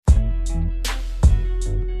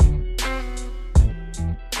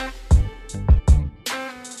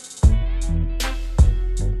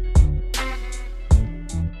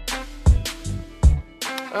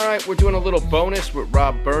tonight we're doing a little bonus with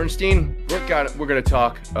Rob Bernstein. We're going to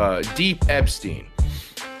talk deep Epstein.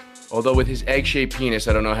 Although with his egg-shaped penis,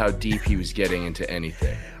 I don't know how deep he was getting into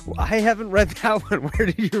anything. Well, I haven't read that one. Where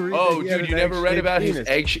did you read? Oh, dude, you never read about his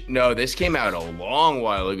egg? No, this came out a long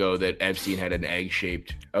while ago that Epstein had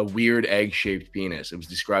a weird egg-shaped penis. It was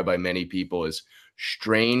described by many people as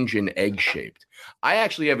strange and egg-shaped. I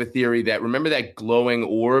actually have a theory that, remember that glowing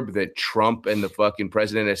orb that Trump and the fucking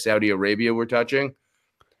president of Saudi Arabia were touching?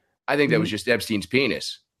 I think that was just Epstein's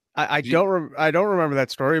penis. I don't remember that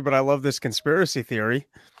story, but I love this conspiracy theory.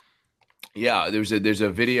 Yeah, there's a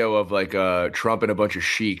video of like Trump and a bunch of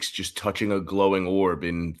sheiks just touching a glowing orb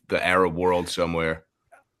in the Arab world somewhere.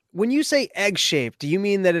 When you say egg-shaped, do you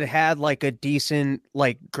mean that it had like a decent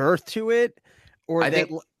like girth to it, or I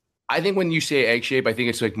think when you say egg-shaped, I think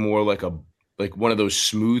it's like more like one of those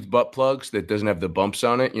smooth butt plugs that doesn't have the bumps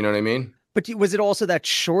on it. You know what I mean? But was it also that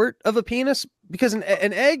short of a penis? Because an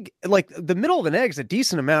egg, like the middle of an egg, is a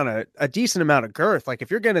decent amount of girth. Like if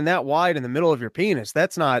you're getting that wide in the middle of your penis,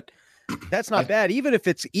 that's not bad. Even if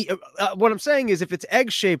it's what I'm saying is if it's egg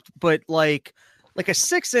shaped, but like a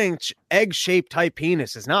 6-inch egg shaped type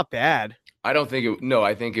penis is not bad. I don't think it. No,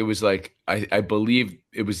 I think it was like I believe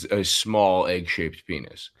it was a small egg shaped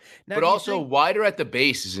penis, now, but also wider at the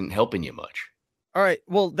base isn't helping you much. All right,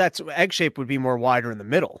 well, that's egg shaped would be more wider in the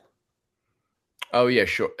middle. Oh yeah,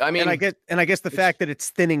 sure. I mean, and I guess the fact that it's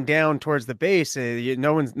thinning down towards the base, it's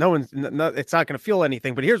not going to feel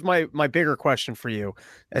anything. But here's my bigger question for you,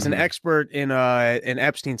 as an expert in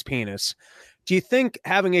Epstein's penis. Do you think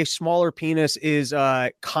having a smaller penis is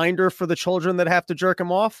kinder for the children that have to jerk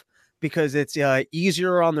him off because it's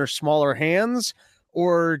easier on their smaller hands?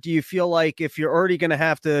 Or do you feel like if you're already going to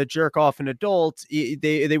have to jerk off an adult,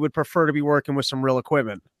 they would prefer to be working with some real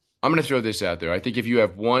equipment? I'm going to throw this out there. I think if you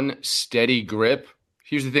have one steady grip,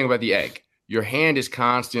 here's the thing about the egg. Your hand is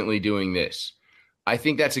constantly doing this. I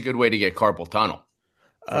think that's a good way to get carpal tunnel.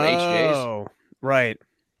 Oh, right.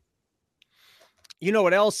 You know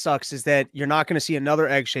what else sucks is that you're not going to see another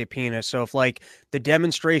egg-shaped penis. So if like the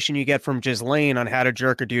demonstration you get from Ghislaine on how to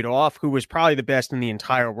jerk a dude off, who was probably the best in the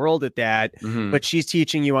entire world at that, but she's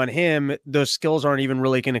teaching you on him, those skills aren't even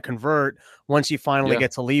really going to convert once you finally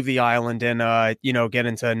get to leave the island and get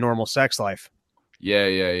into a normal sex life.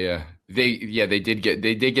 Yeah. They did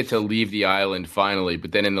get to leave the island finally,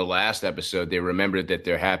 but then in the last episode they remembered that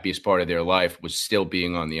their happiest part of their life was still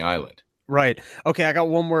being on the island. Right. Okay, I got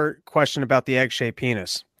one more question about the egg-shaped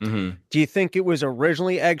penis. Do you think it was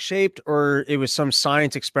originally egg-shaped or it was some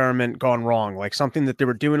science experiment gone wrong? Like something that they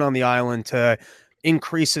were doing on the island to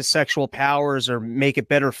increase his sexual powers or make it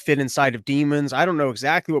better fit inside of demons? I don't know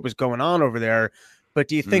exactly what was going on over there, but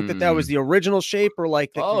do you think that was the original shape or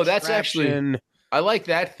like the contraption? That's actually... I like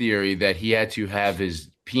that theory that he had to have his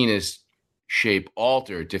penis shape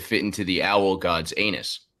altered to fit into the owl god's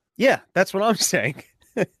anus. Yeah, that's what I'm saying.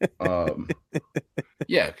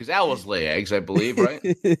 Yeah, because owls lay eggs, I believe, right?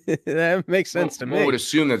 That makes sense to me. One would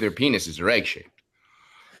assume that their penises are egg-shaped.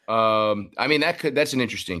 I mean, that's an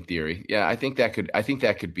interesting theory. Yeah, I think that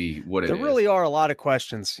could be what it is. There really are a lot of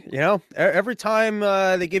questions. You know, every time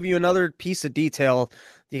they give you another piece of detail,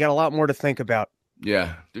 you got a lot more to think about.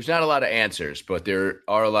 Yeah, there's not a lot of answers, but there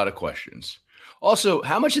are a lot of questions. Also,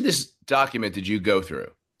 how much of this document did you go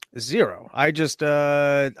through? Zero. I just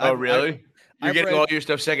oh, really? You're getting all your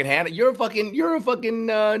stuff secondhand. You're a fucking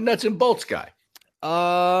nuts and bolts guy.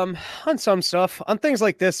 On some stuff, on things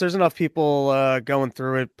like this, there's enough people going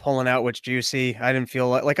through it, pulling out what's juicy. I didn't feel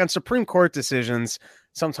like on Supreme Court decisions.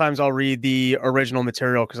 Sometimes I'll read the original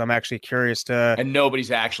material because I'm actually curious to. And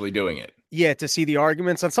nobody's actually doing it. Yeah, to see the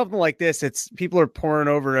arguments on something like this. It's people are pouring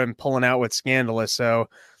over and pulling out what's scandalous. So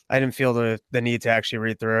I didn't feel the need to actually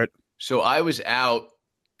read through it. So I was out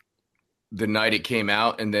the night it came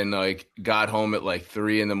out and then like got home at like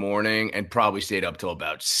 3 a.m. and probably stayed up till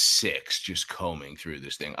about 6 just combing through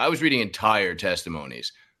this thing. I was reading entire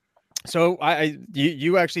testimonies. So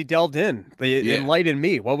you actually delved in. Enlightened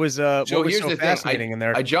me. What was so fascinating in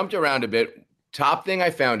there? I jumped around a bit. Top thing I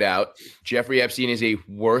found out, Jeffrey Epstein is a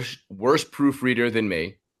worse proofreader than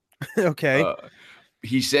me. Okay.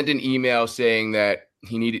 He sent an email saying that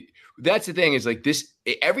he needed. That's the thing is like this.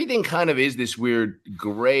 Everything kind of is this weird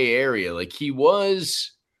gray area. Like he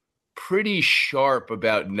was pretty sharp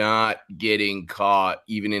about not getting caught,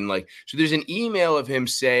 even in like. So there's an email of him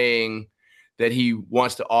saying that he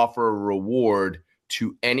wants to offer a reward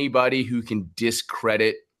to anybody who can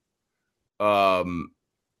discredit,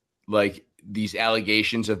 like these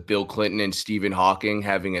allegations of Bill Clinton and Stephen Hawking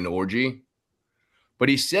having an orgy. But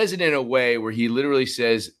he says it in a way where he literally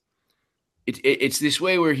says it's this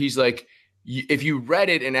way where he's like, if you read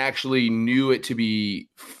it and actually knew it to be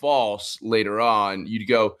false later on, you'd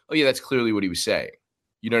go, oh yeah, that's clearly what he was saying.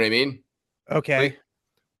 You know what I mean? Okay.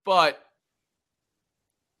 But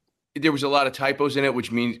there was a lot of typos in it,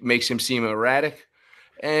 which makes him seem erratic.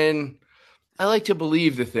 And I like to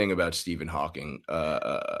believe the thing about Stephen Hawking.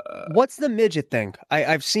 What's the midget thing?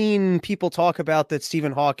 I've seen people talk about that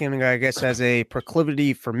Stephen Hawking, I guess, has a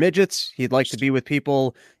proclivity for midgets. He'd like to be with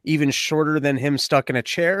people even shorter than him stuck in a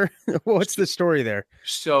chair. What's the story there?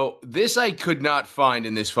 So this I could not find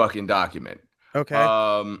in this fucking document.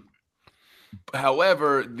 Okay.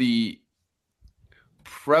 However, the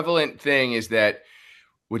prevalent thing is that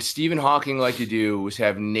what Stephen Hawking liked to do was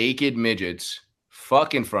have naked midgets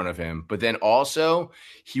fuck in front of him, but then also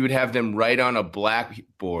he would have them write on a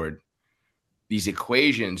blackboard these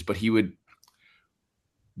equations, but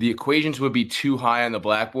the equations would be too high on the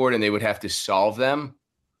blackboard and they would have to solve them.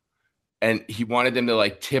 And he wanted them to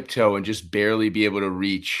like tiptoe and just barely be able to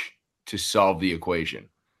reach to solve the equation.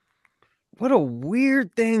 What a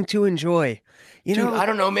weird thing to enjoy. Dude, I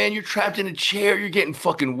don't know, man. You're trapped in a chair. You're getting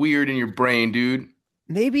fucking weird in your brain, dude.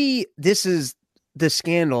 Maybe this is the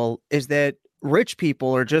scandal, is that rich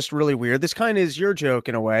people are just really weird. This kind of is your joke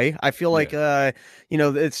in a way. I feel like,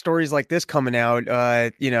 it's stories like this coming out,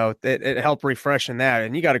 it helped refreshen that.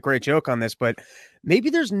 And you got a great joke on this, but maybe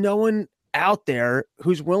there's no one out there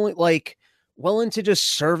who's willing to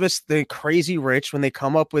just service the crazy rich when they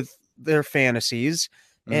come up with their fantasies.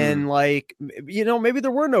 And maybe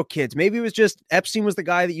there were no kids. Maybe it was just Epstein was the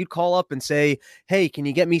guy that you'd call up and say, hey, can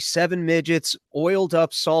you get me 7 midgets oiled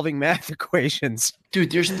up solving math equations?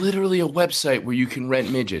 Dude, there's literally a website where you can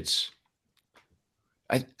rent midgets.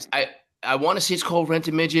 I want to say it's called Rent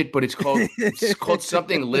a Midget, but it's called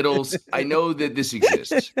something Littles. I know that this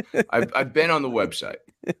exists. I've been on the website.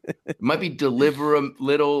 It might be Deliver a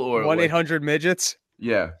Little or 1-800 midgets.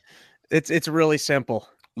 Yeah. It's really simple.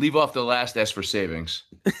 Leave off the last S for savings.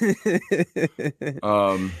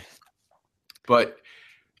 But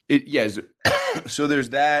so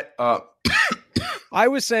there's that. I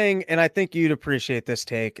was saying, and I think you'd appreciate this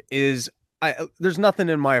take, is there's nothing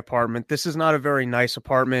in my apartment. This is not a very nice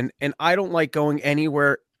apartment, and I don't like going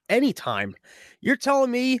anywhere anytime. You're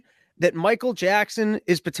telling me that Michael Jackson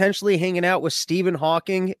is potentially hanging out with Stephen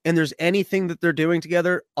Hawking, and there's anything that they're doing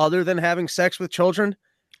together other than having sex with children?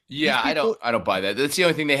 Yeah, I don't buy that. That's the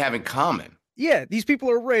only thing they have in common. Yeah, these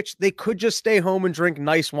people are rich. They could just stay home and drink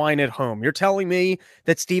nice wine at home. You're telling me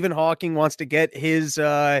that Stephen Hawking wants to get his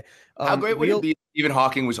how great would it be if Stephen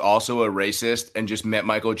Hawking was also a racist and just met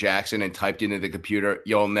Michael Jackson and typed into the computer,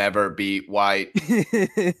 "You'll never be white." Yeah,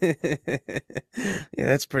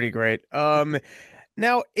 that's pretty great.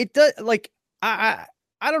 Now it does I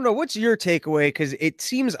don't know, what's your takeaway, because it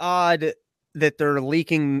seems odd that they're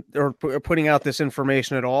leaking or putting out this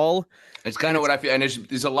information at all. It's kind of what I feel. And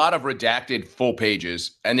there's a lot of redacted full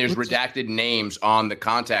pages, and there's redacted names on the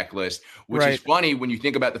contact list, which is funny when you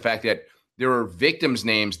think about the fact that there are victims'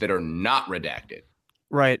 names that are not redacted.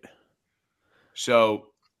 Right. So,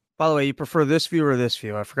 by the way, you prefer this view or this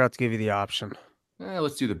view? I forgot to give you the option.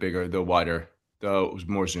 Let's do the wider, though it was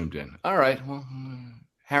more zoomed in. All right. Well,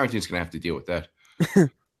 Harrington's going to have to deal with that.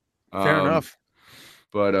 Fair enough.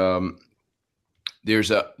 But,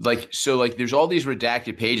 there's there's all these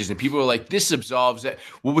redacted pages and people are like, this absolves it.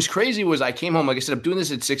 What was crazy was I came home, like I said, I'm doing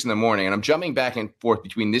this at 6 a.m. and I'm jumping back and forth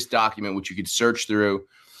between this document, which you could search through,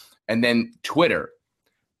 and then Twitter.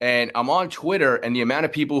 And I'm on Twitter, and the amount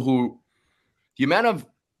of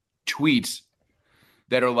tweets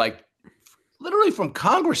that are like literally from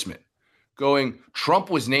congressmen going,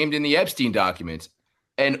 Trump was named in the Epstein documents.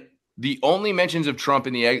 And the only mentions of Trump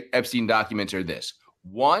in the Epstein documents are this.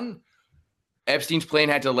 One, Epstein's plane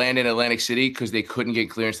had to land in Atlantic City because they couldn't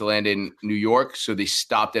get clearance to land in New York, so they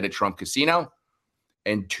stopped at a Trump casino.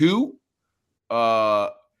 And two,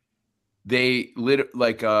 they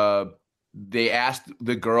asked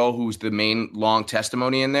the girl who's the main long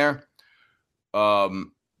testimony in there,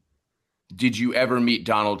 did you ever meet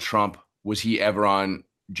Donald Trump? Was he ever on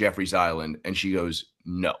Jeffrey's Island? And she goes,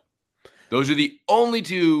 no. Those are the only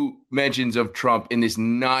 2 mentions of Trump in this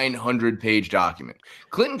 900-page document.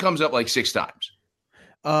 Clinton comes up like 6 times.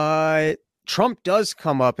 Trump does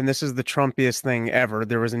come up, and this is the Trumpiest thing ever.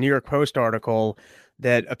 There was a New York Post article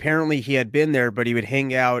that apparently he had been there, but he would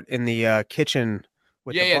hang out in the kitchen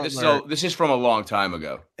with the butler. This is from a long time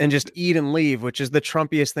ago. And just eat and leave, which is the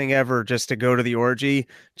Trumpiest thing ever, just to go to the orgy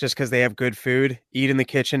just because they have good food, eat in the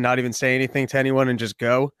kitchen, not even say anything to anyone, and just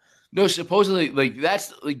go. No, supposedly,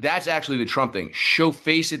 that's actually the Trump thing. Show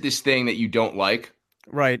face at this thing that you don't like,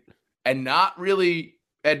 right? And not really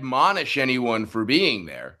admonish anyone for being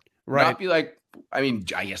there. Right? Not be like, I mean,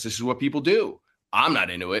 I guess this is what people do. I'm not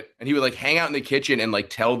into it. And he would like hang out in the kitchen and like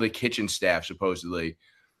tell the kitchen staff supposedly,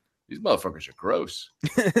 these motherfuckers are gross.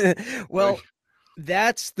 Well, Like,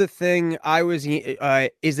 that's the thing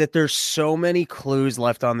is that there's so many clues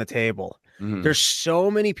left on the table. mhm. There's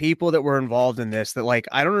so many people that were involved in this that, like,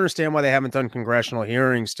 I don't understand why they haven't done congressional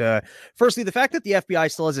hearings to, firstly, the fact that the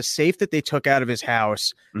FBI still has a safe that they took out of his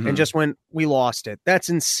house and just went, we lost it. That's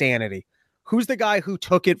insanity. Who's the guy who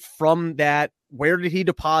took it from that? Where did he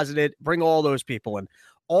deposit it? Bring all those people in.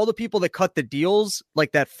 All the people that cut the deals,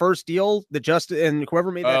 like that first deal, and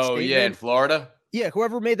whoever made that statement. Yeah, in Florida. Yeah,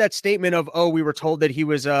 whoever made that statement of, oh, we were told that he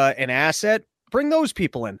was an asset, bring those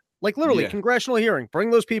people in. Like literally, congressional hearing,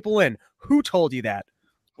 bring those people in. Who told you that?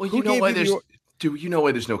 Well, you know why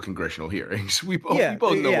there's no congressional hearings. We both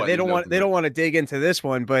know why they don't want to dig into this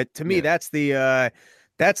one, but to me, that's the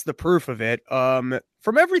proof of it.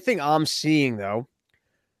 From everything I'm seeing, though,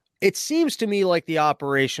 it seems to me like the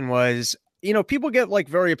operation was, people get like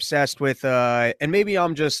very obsessed with, and maybe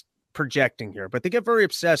I'm just projecting here, but they get very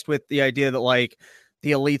obsessed with the idea that like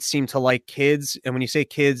the elites seem to like kids. And when you say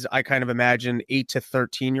kids, I kind of imagine 8 to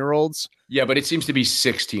 13-year-olds. Yeah, but it seems to be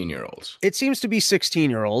 16-year-olds. It seems to be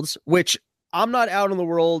 16-year-olds, which I'm not out in the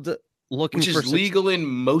world looking for. Which is legal in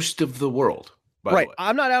most of the world. Right.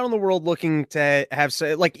 I'm not out in the world looking to have,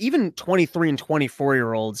 like, even 23 and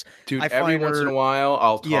 24-year-olds. Dude, every once in a while,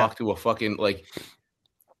 I'll talk to a fucking, like,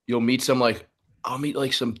 you'll meet some, like, I'll meet,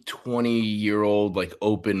 like, some 20-year-old, like,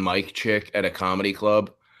 open mic chick at a comedy club,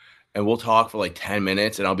 and we'll talk for, like, 10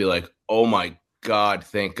 minutes, and I'll be like, oh, my God,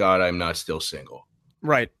 thank God I'm not still single.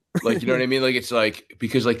 Right. Like, you know what I mean? Like, it's like,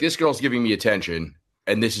 because, like, this girl's giving me attention,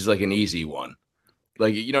 and this is, like, an easy one.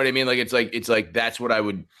 Like, you know what I mean? Like, it's like that's what I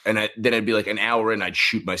would, and then I'd be like an hour in, I'd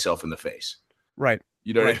shoot myself in the face. Right.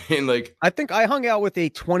 You know what I mean? Like, I think I hung out with a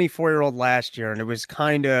 24-year-old last year, and it was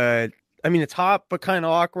kind of, I mean, it's hot, but kind of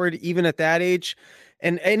awkward even at that age.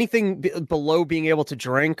 And anything below being able to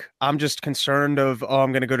drink, I'm just concerned of,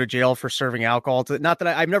 I'm going to go to jail for serving alcohol. Not that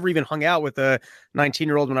I've never even hung out with a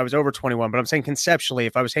 19-year-old when I was over 21, but I'm saying conceptually,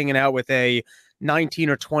 if I was hanging out with a 19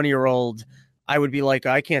 or 20-year-old, I would be like,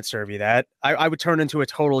 I can't serve you that. I would turn into a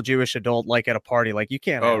total Jewish adult, like at a party. Like, you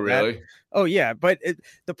can't. Oh, really? That. Oh, yeah. But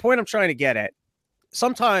the point I'm trying to get at,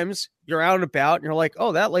 sometimes you're out and about and you're like,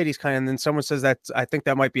 oh, that lady's kind of, and then someone says that, I think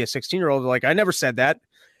that might be a 16-year-old. Like, I never said that.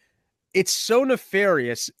 It's so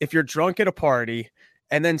nefarious if you're drunk at a party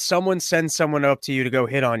and then someone sends someone up to you to go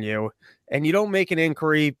hit on you and you don't make an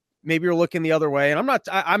inquiry. Maybe you're looking the other way. And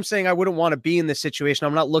I'm saying I wouldn't want to be in this situation.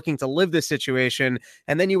 I'm not looking to live this situation.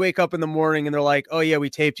 And then you wake up in the morning and they're like, oh yeah,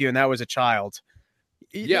 we taped you. And that was a child.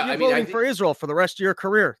 Yeah. You're voting for Israel for the rest of your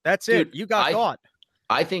career. That's it. You got caught.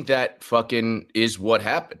 I think that fucking is what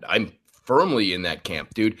happened. I'm firmly in that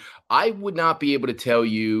camp, dude. I would not be able to tell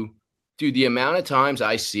you, dude, the amount of times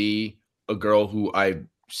I see a girl who I've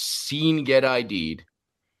seen get ID'd,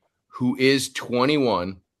 who is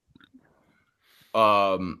 21,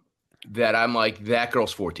 that I'm like, that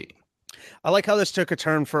girl's 14. I like how this took a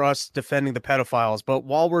turn for us defending the pedophiles, but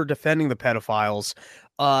while we're defending the pedophiles,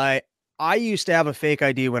 I used to have a fake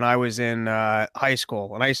ID when I was in high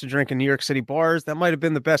school, and I used to drink in New York City bars. That might have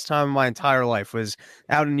been the best time of my entire life, was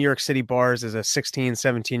out in New York City bars as a 16,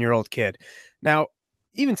 17-year-old kid. Now,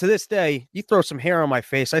 even to this day, you throw some hair on my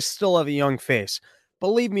face, I still have a young face.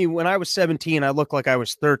 Believe me, when I was 17, I looked like I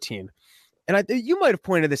was 13. And you might have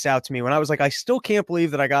pointed this out to me when I was like, I still can't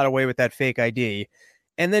believe that I got away with that fake ID.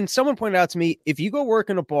 And then someone pointed out to me, if you go work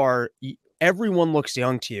in a bar, everyone looks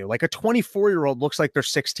young to you. Like a 24-year-old looks like they're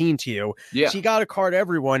 16 to you. Yeah. So you got to card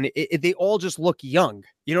everyone. They all just look young.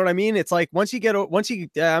 You know what I mean? It's like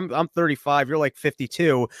I'm 35, you're like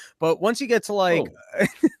 52. But once you get to like,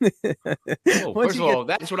 first of all,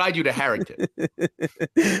 that's what I do to Harrington.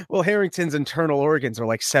 Well, Harrington's internal organs are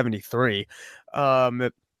like 73.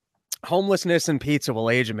 Homelessness and pizza will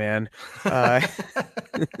age a man.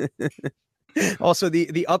 Also,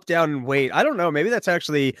 the up, down, and weight. I don't know. Maybe that's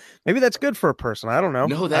good for a person. I don't know.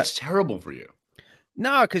 No, that's terrible for you.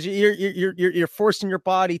 No, because you're forcing your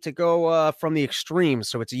body to go from the extremes,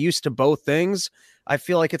 so it's used to both things. I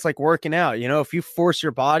feel like it's like working out. You know, if you force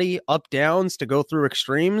your body up, downs to go through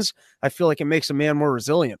extremes, I feel like it makes a man more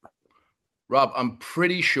resilient. Rob, I'm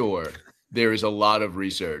pretty sure there is a lot of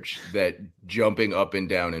research that jumping up and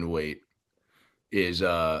down in weight is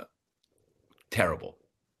terrible.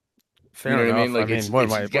 Fair enough. I mean? Like,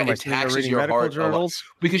 it taxes your heart journals?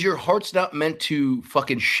 Because your heart's not meant to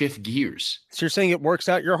fucking shift gears. So you're saying it works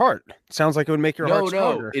out your heart? Sounds like it would make your heart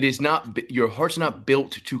stronger. No, it is not. Your heart's not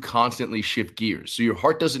built to constantly shift gears. So your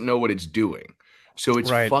heart doesn't know what it's doing. So it's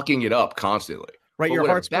fucking it up constantly. Right, But your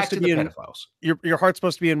whatever. heart's Back supposed to to the be in pedophiles. your heart's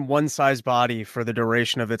supposed to be in one size body for the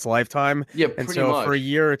duration of its lifetime. Yeah, And pretty so for a much.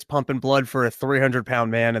 year it's pumping blood for a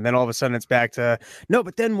 300-pound man, and then all of a sudden it's back to no,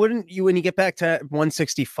 but then wouldn't you when you get back to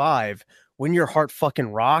 165, wouldn't your heart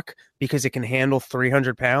fucking rock because it can handle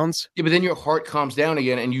 300 pounds? Yeah, but then your heart calms down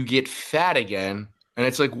again and you get fat again. And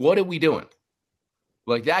it's like, what are we doing?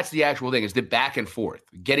 Like, that's the actual thing, is the back and forth.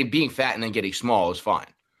 Being fat and then getting small is fine.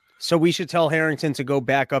 So we should tell Harrington to go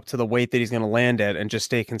back up to the weight that he's going to land at and just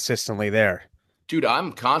stay consistently there. Dude,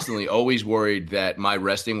 I'm constantly always worried that my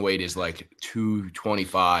resting weight is like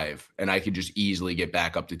 225 and I could just easily get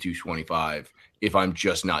back up to 225 if I'm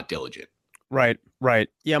just not diligent. Right, right.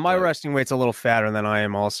 Yeah, my But, resting weight's a little fatter than I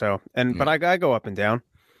am also. But I go up and down.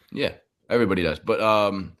 yeah, everybody does. But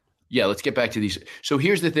yeah, let's get back to these. So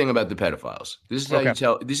here's the thing about the pedophiles. This is how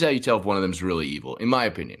you tell if one of them is really evil, in my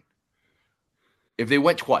opinion. If they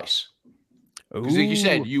went twice. Because like you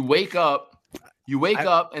said, you wake up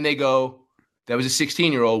and they go, that was a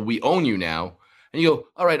 16-year-old, we own you now. And you go,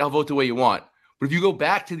 all right, I'll vote the way you want. But if you go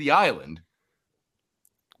back to the island,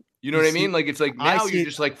 you know what I mean? Like, it's like now you're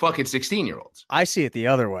just like fucking 16-year-olds. I see it the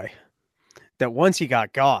other way. That once you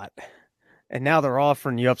got and now they're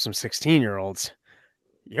offering you up some 16-year-olds,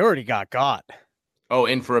 you already got. Oh,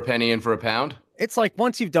 in for a penny, in for a pound? It's like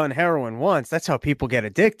once you've done heroin once, that's how people get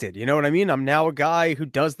addicted. You know what I mean? I'm now a guy who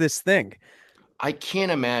does this thing. I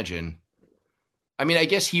can't imagine. I mean, I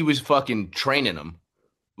guess he was fucking training them.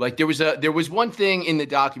 Like there was one thing in the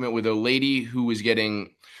document with a lady who was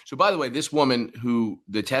getting. So by the way, this woman who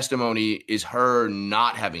the testimony is her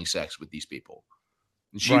not having sex with these people.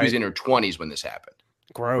 She was in her 20s when this happened.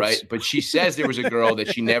 Gross. Right. But she says there was a girl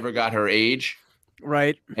that she never got her age.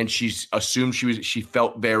 Right. And she's assumed she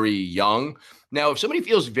felt very young. Now, if somebody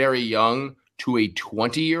feels very young to a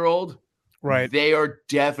 20-year-old, right, they are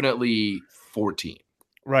definitely 14.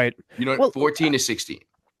 Right. 14 to 16.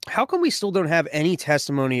 How come we still don't have any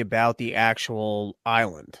testimony about the actual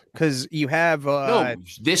island? Because you have no,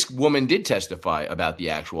 this woman did testify about the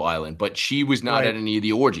actual island, but she was not at any of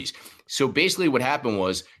the orgies. So basically what happened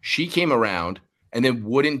was she came around and then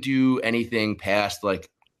wouldn't do anything past like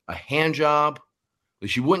a hand job. Like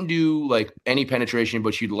she wouldn't do like any penetration,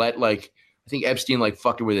 but she'd let like I think Epstein like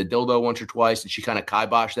fucked her with a dildo once or twice, and she kind of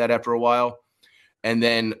kiboshed that after a while. And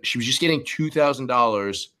then she was just getting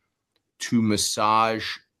 $2,000 to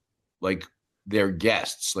massage like their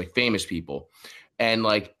guests, like famous people. And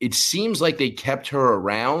like it seems like they kept her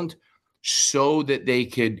around so that they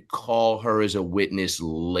could call her as a witness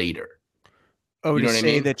later. Oh, you know to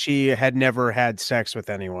say that she had never had sex with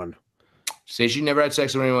anyone. Say she never had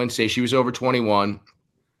sex with anyone. Say she was over 21.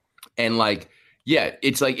 And like, yeah,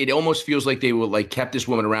 it's like it almost feels like they were like kept this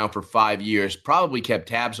woman around for 5 years, probably kept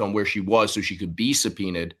tabs on where she was so she could be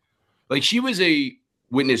subpoenaed. Like she was a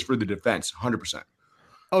witness for the defense, 100%.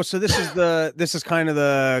 Oh, so this is kind of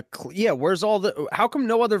where's all the, how come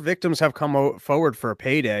no other victims have come forward for a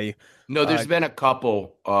payday? No, there's been a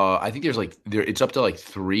couple. I think it's up to like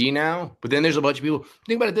 3 now, but then there's a bunch of people.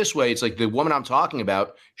 Think about it this way. It's like the woman I'm talking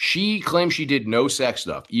about, she claims she did no sex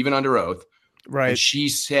stuff, even under oath. Right. And she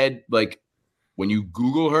said like, when you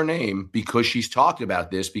Google her name, because she's talked about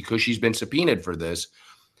this, because she's been subpoenaed for this,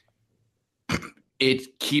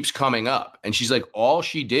 it keeps coming up. And she's like, all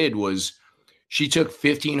she did was she took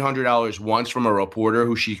 $1,500 once from a reporter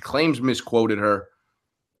who she claims misquoted her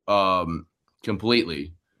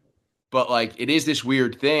completely. But like, it is this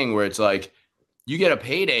weird thing where it's like, you get a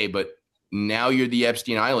payday, but now you're the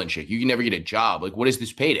Epstein Island chick. You can never get a job. Like, what is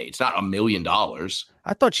this payday? It's not $1 million.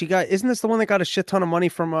 I thought isn't this the one that got a shit ton of money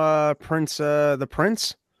from Prince, the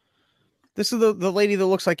Prince? This is the lady that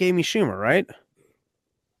looks like Amy Schumer, right?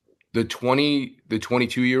 The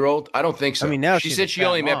 22-year-old? I don't think so. I mean, now she said she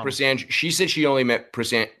only met Prince Andrew. She said she only met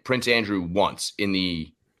Prince Andrew once in the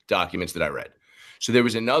documents that I read. So there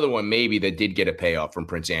was another one maybe that did get a payoff from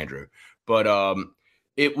Prince Andrew. But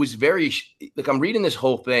it was very like I'm reading this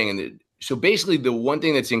whole thing, and so basically the one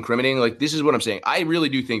thing that's incriminating, like this is what I'm saying. I really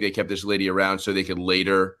do think they kept this lady around so they could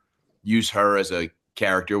later use her as a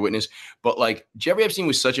character witness. But like Jeffrey Epstein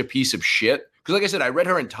was such a piece of shit because, like I said, I read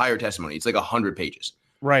her entire testimony. It's like 100 pages.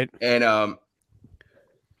 Right. And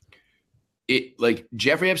it like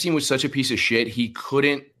Jeffrey Epstein was such a piece of shit. He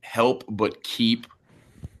couldn't help but keep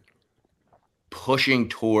pushing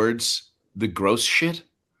towards the gross shit.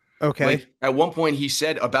 Okay. Like at one point he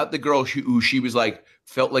said about the girl who she was like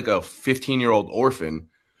felt like a 15-year-old orphan.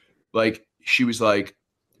 Like she was like,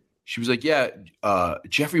 yeah,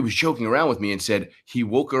 Jeffrey was joking around with me and said he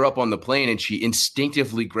woke her up on the plane and she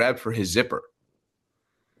instinctively grabbed for his zipper.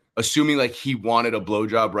 assuming like he wanted a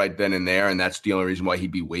blowjob right then and there, and that's the only reason why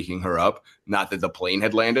he'd be waking her up, not that the plane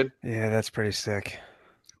had landed. Yeah, that's pretty sick.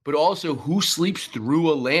 But also, who sleeps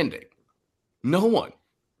through a landing? No one.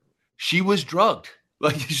 She was drugged.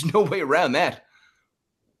 Like, there's no way around that.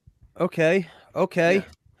 Okay. Yeah.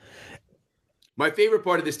 My favorite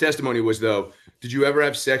part of this testimony was, though, did you ever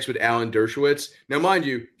have sex with Alan Dershowitz? Now, mind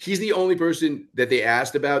you, he's the only person that they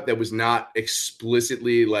asked about that was not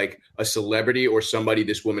explicitly like a celebrity or somebody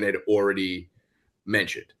this woman had already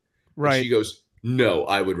mentioned. Right. And she goes, no,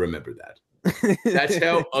 I would remember that. That's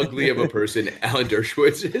how ugly of a person Alan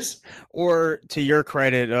Dershowitz is. Or to your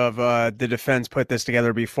credit of the defense put this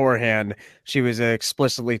together beforehand, she was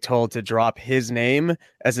explicitly told to drop his name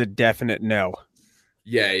as a definite no.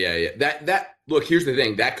 Yeah. That look, here's the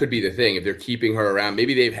thing. That could be the thing. If they're keeping her around,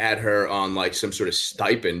 maybe they've had her on like some sort of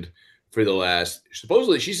stipend for the last,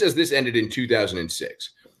 supposedly she says this ended in 2006,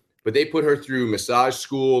 but they put her through massage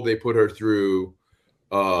school. They put her through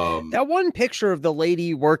that one picture of the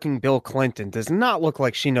lady working Bill Clinton does not look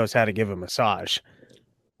like she knows how to give a massage.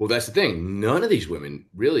 Well, that's the thing. None of these women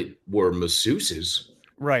really were masseuses.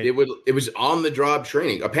 Right. It was on the job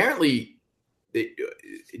training. Apparently,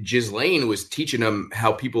 Ghislaine was teaching them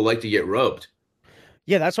how people like to get rubbed.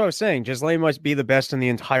 Yeah, that's what I was saying. Ghislaine must be the best in the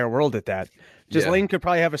entire world at that. Ghislaine could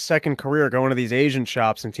probably have a second career going to these Asian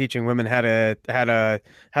shops and teaching women how to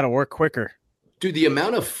work quicker. Dude, the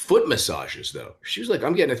amount of foot massages, though. She was like,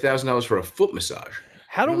 I'm getting $1,000 for a foot massage.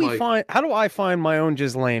 How do I find my own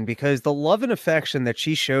Ghislaine? Because the love and affection that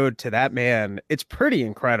she showed to that man, it's pretty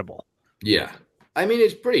incredible. Yeah. I mean,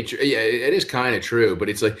 it's pretty true. Yeah, it is kind of true, but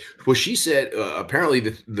it's like, well, she said, apparently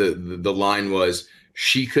the line was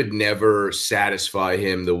she could never satisfy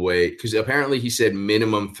him the way, because apparently he said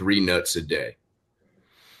minimum 3 nuts a day.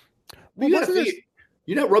 Well,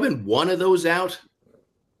 you're not rubbing one of those out?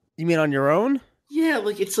 You mean on your own? Yeah,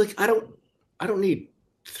 like it's like I don't need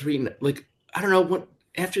 3. Like I don't know what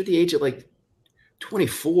after the age of like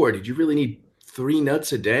 24, did you really need 3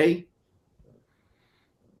 nuts a day?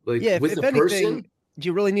 Like with the person, do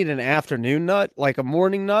you really need an afternoon nut, like a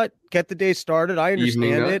morning nut? Get the day started. I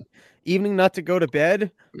understand it. Evening nut to go to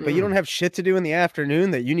bed, but you don't have shit to do in the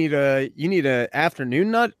afternoon. That you need a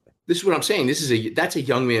afternoon nut. This is what I'm saying. That's a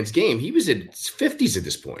young man's game. He was in his 50s at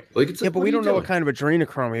this point. Like it's like, but we don't know what kind of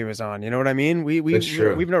adrenochrome he was on. You know what I mean? We've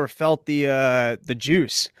never felt the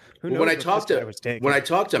juice. When I talked to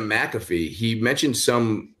McAfee, he mentioned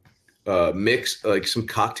some mix, like some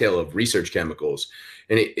cocktail of research chemicals,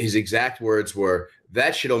 and his exact words were,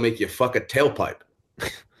 "That shit'll make you fuck a tailpipe."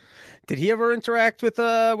 Did he ever interact with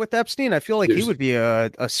Epstein? I feel like he would be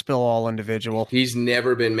a spill all individual. He's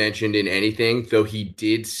never been mentioned in anything, though he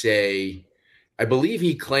did say, I believe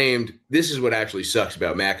he claimed, this is what actually sucks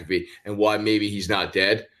about McAfee and why maybe he's not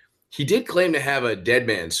dead. He did claim to have a dead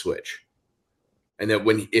man switch, and that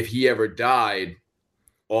if he ever died,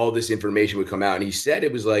 all this information would come out. And he said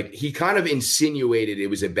it was like, he kind of insinuated it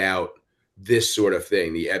was about this sort of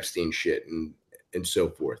thing, the Epstein shit and so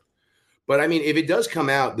forth. But I mean, if it does come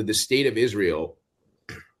out that the state of Israel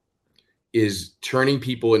is turning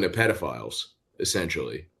people into pedophiles,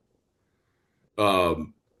 essentially,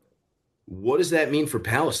 what does that mean for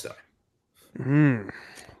Palestine?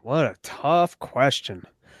 What a tough question.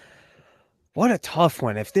 What a tough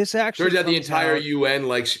one. If this actually turns out the entire UN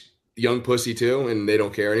likes young pussy too, and they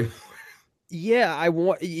don't care anymore. Yeah, I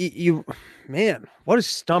want you, man. What a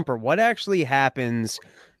stumper. What actually happens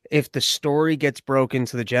if the story gets broken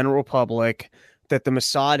to the general public that the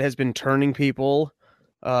Mossad has been turning people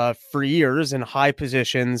for years in high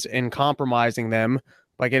positions and compromising them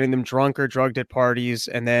by getting them drunk or drugged at parties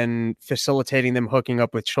and then facilitating them hooking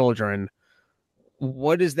up with children?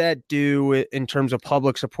 What does that do in terms of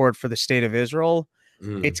public support for the state of Israel?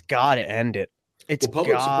 It's got to end it. It's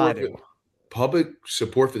public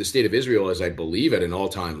support for the state of Israel is, I believe, at an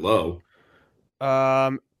all-time low.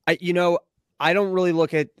 I don't really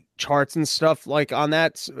look at charts and stuff like on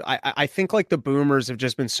that. I think like the boomers have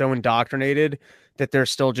just been so indoctrinated that they're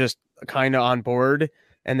still just kind of on board,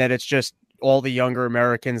 and that it's just all the younger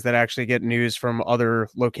Americans that actually get news from other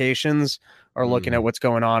locations are looking at what's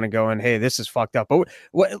going on and going, hey, this is fucked up. But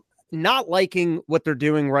what not liking what they're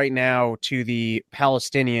doing right now to the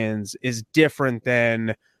Palestinians is different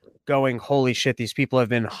than going, holy shit, these people have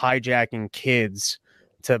been hijacking kids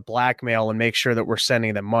to blackmail and make sure that we're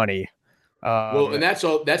sending them money. And that's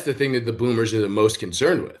the thing that the boomers are the most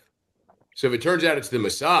concerned with. So if it turns out it's the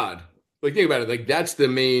Mossad, like think about it, like that's the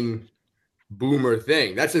main boomer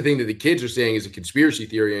thing. That's the thing that the kids are saying is a conspiracy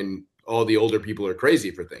theory, and all the older people are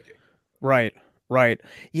crazy for thinking. Right.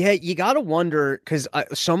 Yeah, you got to wonder, because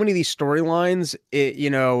so many of these storylines,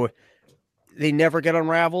 they never get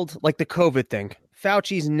unraveled, like the COVID thing.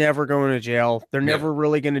 Fauci's never going to jail. They're Yeah. never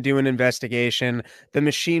really going to do an investigation. The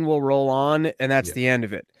machine will roll on, and that's Yeah. the end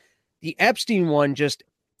of it. The Epstein one, just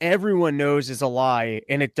everyone knows is a lie,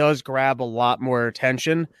 and it does grab a lot more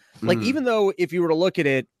attention. Like, Mhm. even though if you were to look at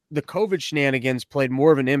it, the COVID shenanigans played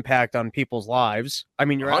more of an impact on people's lives. I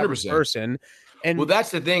mean, your average 100%. person. Well, And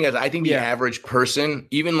that's the thing is I think the yeah, average person,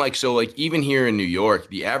 even like so, like even here in New York,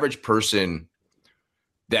 the average person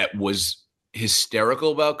that was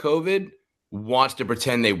hysterical about COVID wants to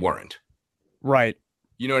pretend they weren't. right.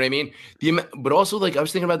 You know what I mean? But also like I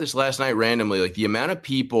was thinking about this last night randomly, like the amount of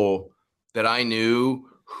people that I knew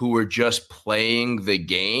who were just playing the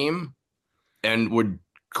game and were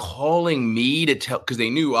calling me to tell because they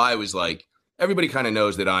knew I was like everybody kind of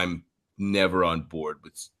knows that I'm never on board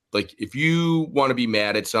with like if you want to be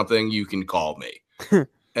mad at something, you can call me.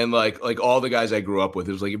 And like all the guys I grew up with,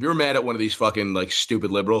 it was like if you're mad at one of these fucking like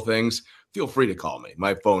stupid liberal things, feel free to call me.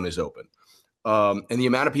 My phone is open. And the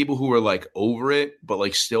amount of people who were like over it, but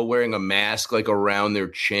like still wearing a mask like around their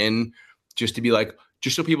chin, just to be like,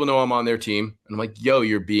 just so people know I'm on their team. And I'm like, yo,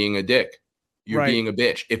 you're being a dick. You're Right. being a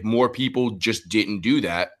bitch. If more people just didn't do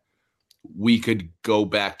that, we could go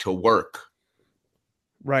back to work.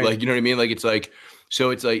 Right. Like, you know what I mean? Like, it's like,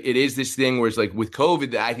 so it's like, it is this thing where it's like with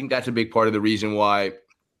COVID, I think that's a big part of the reason why,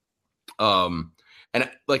 and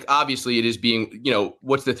like, obviously it is being, you know,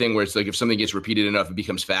 what's the thing where it's like, if something gets repeated enough, it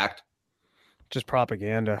becomes fact. Just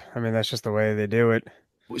propaganda. I mean, that's just the way they do it.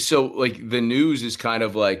 So like the news is kind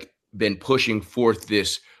of like been pushing forth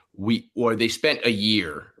this or they spent a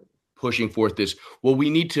year pushing forth this, well, we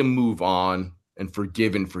need to move on and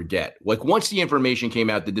forgive and forget. Like once the information came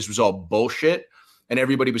out that this was all bullshit and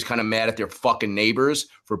everybody was kind of mad at their fucking neighbors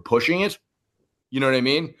for pushing it, you know what I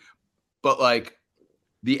mean? But like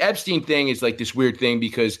the Epstein thing is like this weird thing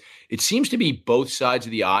because it seems to be both sides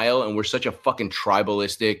of the aisle and we're such a fucking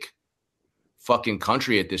tribalistic fucking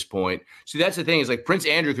country at this point. So that's the thing is like Prince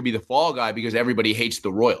Andrew could be the fall guy because everybody hates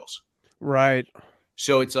the royals. Right.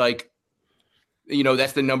 So it's like, you know,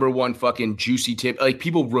 that's the number one fucking juicy tip. Like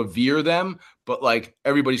people revere them, but like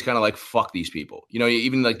everybody's kind of like, fuck these people. You know,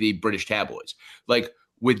 even like the British tabloids. Like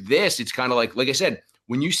with this, it's kind of like I said,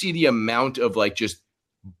 when you see the amount of like just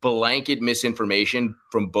blanket misinformation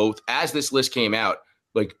from both as this list came out,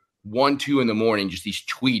 like 1, 2 in the morning, just these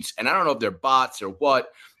tweets. And I don't know if they're bots or what,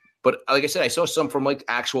 but like I said, I saw some from like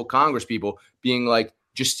actual Congress people being like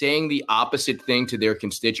just saying the opposite thing to their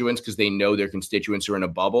constituents because they know their constituents are in a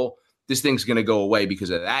bubble. This thing's going to go away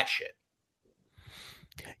because of that shit.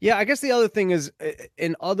 Yeah, I guess the other thing is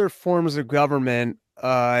in other forms of government,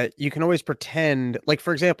 you can always pretend. Like,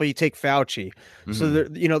 for example, you take Fauci. Mm-hmm. So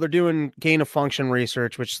they're doing gain of function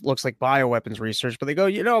research, which looks like bioweapons research, but they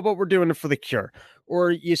go, but we're doing it for the cure.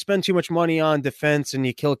 Or you spend too much money on defense and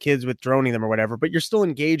you kill kids with droning them or whatever, but you're still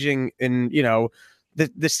engaging in,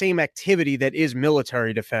 the same activity that is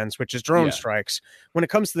military defense, which is drone strikes. When it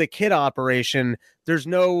comes to the kid operation, there's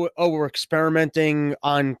no, we're experimenting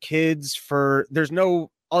on kids there's no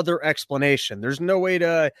other explanation. There's no way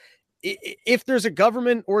to, if there's a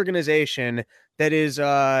government organization that is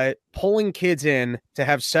pulling kids in to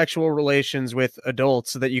have sexual relations with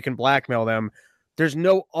adults so that you can blackmail them, there's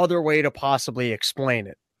no other way to possibly explain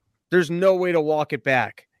it. There's no way to walk it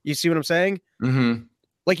back. You see what I'm saying? Mm-hmm.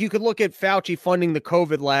 Like you could look at Fauci funding the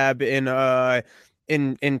COVID lab in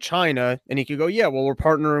China, and he could go, yeah, well, we're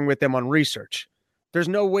partnering with them on research. There's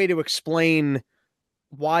no way to explain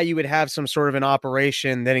why you would have some sort of an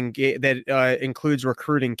operation that includes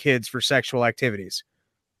recruiting kids for sexual activities.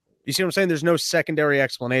 You see what I'm saying? There's no secondary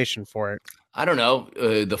explanation for it. I don't know.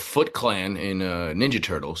 The Foot Clan in Ninja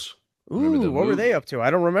Turtles. Ooh, what were they up to?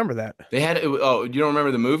 I don't remember that. They had, you don't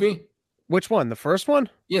remember the movie? Which one? The first one?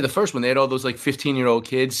 Yeah, the first one. They had all those like 15-year-old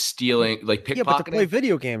kids stealing, like pickpocketing. Yeah, but to play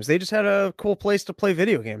video games, they just had a cool place to play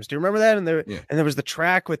video games. Do you remember that? And there was the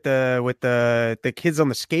track with the kids on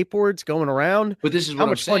the skateboards going around. But this is how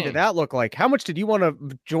much fun did that look like? How much did you want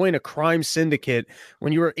to join a crime syndicate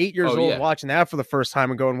when you were 8 years old watching that for the first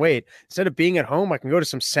time and going, wait, instead of being at home, I can go to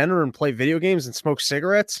some center and play video games and smoke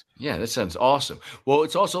cigarettes? Yeah, that sounds awesome. Well,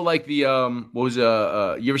 it's also like the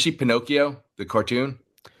you ever see Pinocchio, the cartoon?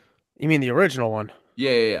 You mean the original one?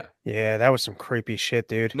 Yeah. Yeah, that was some creepy shit,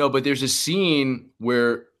 dude. No, but there's a scene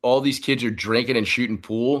where all these kids are drinking and shooting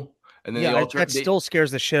pool, and then that still scares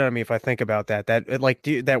the shit out of me if I think about that.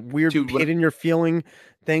 That weird pit in your feeling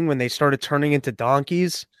thing when they started turning into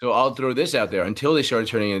donkeys. So I'll throw this out there: until they started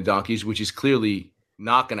turning into donkeys, which is clearly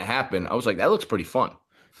not going to happen. I was like, that looks pretty fun.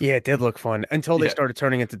 Yeah, it did look fun until they Yeah. started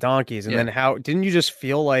turning into donkeys. And Yeah. then how didn't you just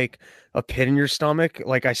feel like a pit in your stomach?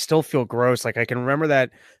 Like I still feel gross. Like I can remember that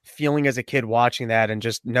feeling as a kid watching that and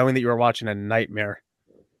just knowing that you were watching a nightmare.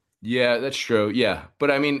 Yeah, that's true. Yeah.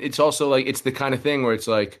 But I mean, it's also like, it's the kind of thing where it's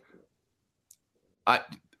like, I,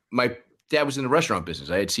 my dad was in the restaurant business.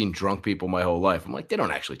 I had seen drunk people my whole life. I'm like, they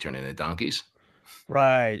don't actually turn into donkeys.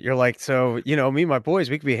 Right. You're like, so, me and my boys,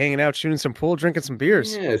 we could be hanging out, shooting some pool, drinking some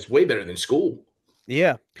beers. Yeah, it's way better than school.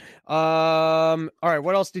 Yeah. All right,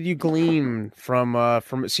 what else did you glean from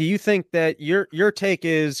so you think that your take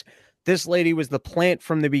is this lady was the plant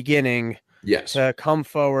from the beginning Yes. to come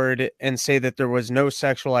forward and say that there was no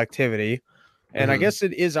sexual activity. And I Mhm. guess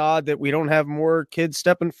it is odd that we don't have more kids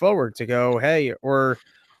stepping forward to go, hey, or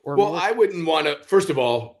Well, more I wouldn't want to. First of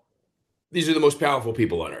all, these are the most powerful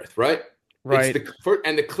people on earth, right? It's right.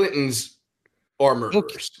 and the Clintons are Okay.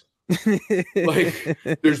 murderers. Like,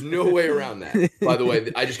 there's no way around that. By the way,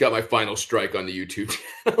 I just got my final strike on the YouTube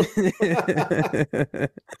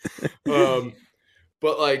channel.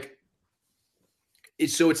 But like,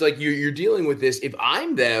 it's like you're dealing with this. If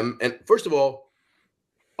I'm them, and first of all,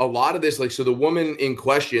 a lot of this, like, so the woman in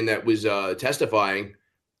question that was testifying,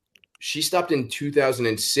 she stopped in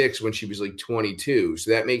 2006 when she was like 22. So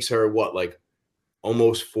that makes her what, like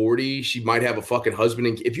almost 40? She might have a fucking husband.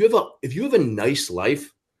 And if you have a nice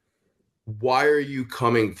life, why are you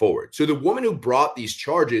coming forward? So the woman who brought these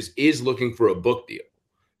charges is looking for a book deal.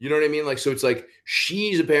 You know what I mean? Like, so it's like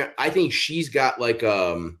she's apparent. I think she's got like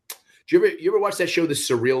do you ever watch that show, The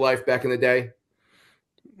Surreal Life, back in the day?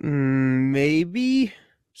 Maybe.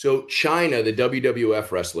 So China, the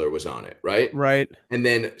WWF wrestler, was on it, right? Right. And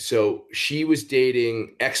then so she was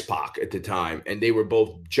dating X-Pac at the time, and they were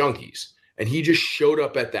both junkies. And he just showed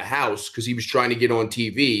up at the house because he was trying to get on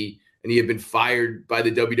TV, and he had been fired by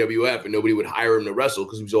the WWF, and nobody would hire him to wrestle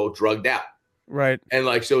because he was all drugged out. Right. And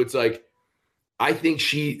like, so it's like, I think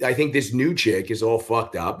this new chick is all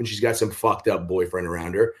fucked up, and she's got some fucked up boyfriend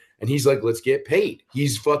around her. And he's like, let's get paid.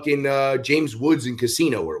 He's fucking James Woods in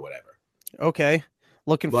Casino or whatever. Okay.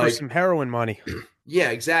 Looking for Like, some heroin money.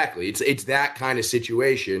 yeah, exactly. It's that kind of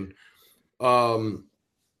situation. And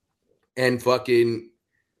fucking,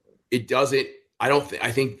 it doesn't,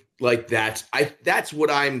 I think like that's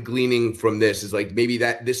what I'm gleaning from this, is like, maybe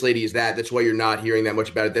that this lady is that's why you're not hearing that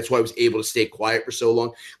much about it. That's why I was able to stay quiet for so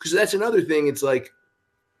long. Because that's another thing. It's like,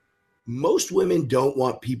 most women don't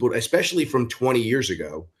want people, especially from 20 years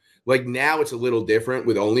ago. Like, now it's a little different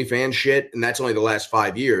with OnlyFans shit, and that's only the last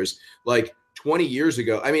 5 years. Like, 20 years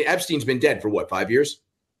ago, I mean, Epstein's been dead for what, 5 years?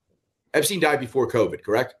 Epstein died before COVID,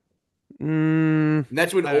 correct? And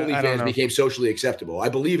that's when I don't OnlyFans know. became socially acceptable. I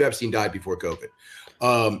believe Epstein died before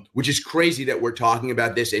COVID, which is crazy that we're talking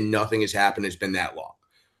about this and nothing has happened. It's been that long.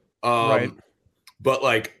 Right. But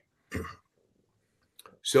like,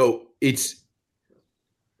 so it's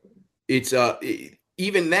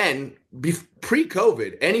even then,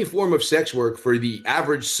 pre-COVID, any form of sex work for the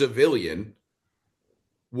average civilian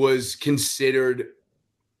was considered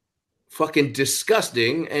fucking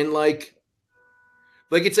disgusting. And like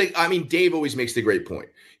it's like, I mean, Dave always makes the great point.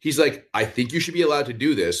 He's like, I think you should be allowed to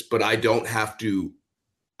do this, but I don't have to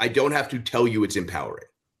tell you it's empowering.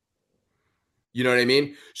 You know what I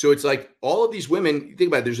mean? So it's like, all of these women, you think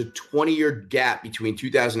about it, there's a 20-year gap between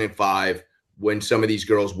 2005, when some of these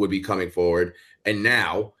girls would be coming forward, and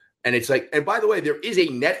now. And it's like, and by the way, there is a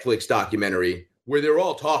Netflix documentary where they're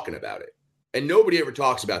all talking about it. And nobody ever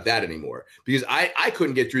talks about that anymore, because I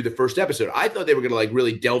couldn't get through the first episode. I thought they were going to like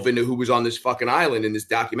really delve into who was on this fucking island in this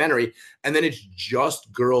documentary. And then it's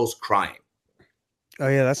just girls crying. Oh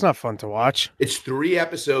yeah, that's not fun to watch. It's 3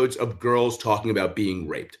 episodes of girls talking about being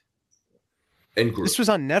raped and groomed. This was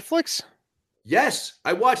on Netflix? Yes.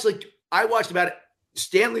 I watched about it.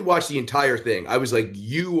 Stanley watched the entire thing. I was like,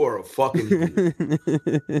 you are a fucking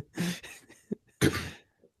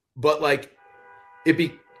but like,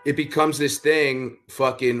 it becomes this thing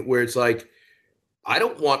fucking where it's like, I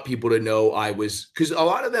don't want people to know because a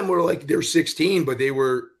lot of them were like, they're 16, but they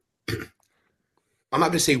were, I'm not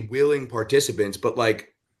going to say willing participants, but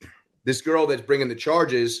like, this girl that's bringing the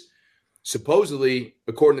charges, supposedly,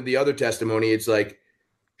 according to the other testimony, it's like,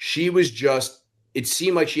 it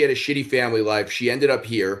seemed like she had a shitty family life. She ended up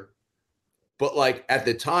here, but like, at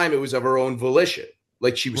the time, it was of her own volition.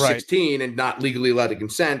 Like, she was 16 and not legally allowed to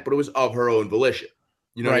consent, but it was of her own volition.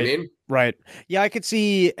 You know what I mean? Right. Yeah, I could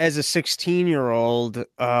see as a 16-year-old,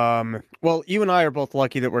 well, you and I are both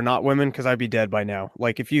lucky that we're not women because I'd be dead by now.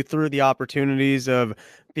 Like if you threw the opportunities of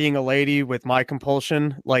being a lady with my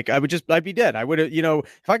compulsion, like I'd be dead. I would have,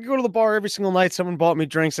 if I could go to the bar every single night, someone bought me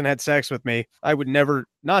drinks and had sex with me, I would never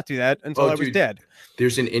not do that until Oh, I was dude, dead.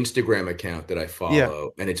 there's an Instagram account that I Yeah.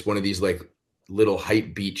 follow, and it's one of these like little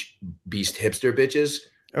hype beast hipster bitches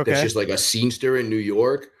that's Okay. just like a scenester in New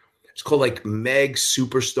York. It's called like Meg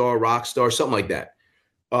Superstar Rockstar, something like that.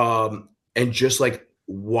 And just like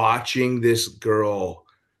watching this girl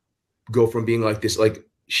go from being like this, like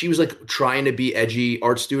she was like trying to be edgy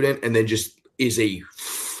art student, and then just is a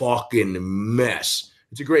fucking mess.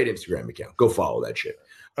 It's a great Instagram account. Go follow that shit.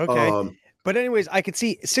 Okay. Um, But anyways, I could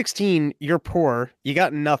see 16, you're poor, you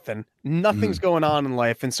got nothing. Nothing's mhm. going on in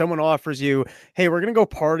life and someone offers you, "Hey, we're going to go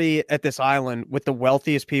party at this island with the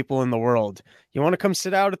wealthiest people in the world. You want to come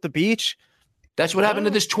sit out at the beach?" That's what happened to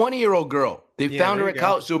No. this 20-year-old girl. They Yeah, found there her you at go.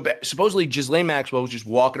 college. So supposedly Ghislaine Maxwell was just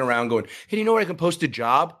walking around going, "Hey, do you know where I can post a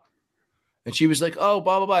job?" And she was like, "Oh,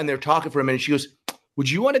 blah, blah, blah." And they're talking for a minute. She goes, "Would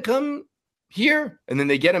you want to come here?" And then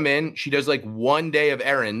they get him in. She does like one day of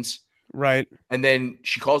errands. Right. And then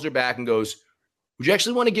she calls her back and goes, "Would you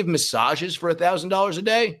actually want to give massages for $1,000 a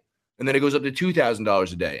day?" And then it goes up to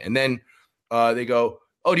 $2,000 a day. And then they go,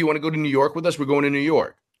 "Oh, do you want to go to New York with us? We're going to New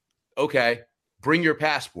York." Okay, bring your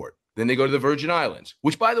passport. Then they go to the Virgin Islands,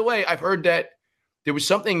 which, by the way, I've heard that there was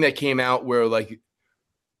something that came out where like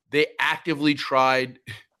they actively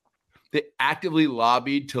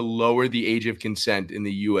lobbied to lower the age of consent in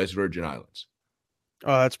the U.S. Virgin Islands.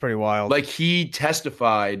 Oh, that's pretty wild. Like he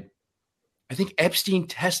testified, I think Epstein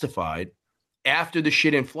testified after the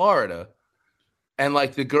shit in Florida. And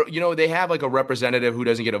like the girl, they have like a representative who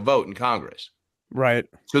doesn't get a vote in Congress. Right.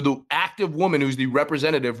 So the active woman who's the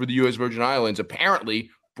representative for the U.S. Virgin Islands apparently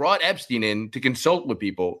brought Epstein in to consult with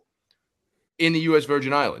people in the U.S.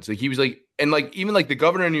 Virgin Islands. Like he was like, and like even like the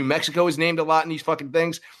governor of New Mexico is named a lot in these fucking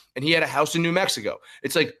things, and he had a house in New Mexico.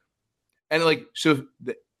 It's like, and like so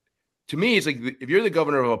to me, it's like if you're the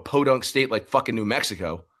governor of a podunk state like fucking New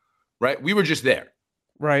Mexico, right? We were just there.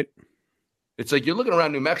 Right. It's like you're looking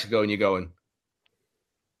around New Mexico and you're going,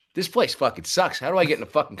 this place fucking sucks. How do I get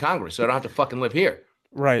into fucking Congress so I don't have to fucking live here?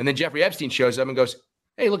 Right. And then Jeffrey Epstein shows up and goes,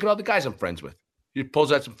 "Hey, look at all the guys I'm friends with." He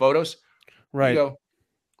pulls out some photos. Right. You go,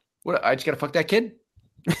 "What? I just got to fuck that kid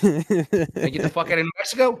and get the fuck out of New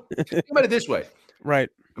Mexico?" Think about it this way. Right.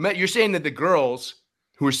 You're saying that the girls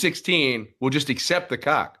who are 16 will just accept the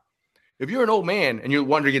cock. If you're an old man and you're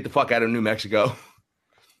wanting to get the fuck out of New Mexico,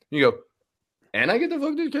 you go, "And I get to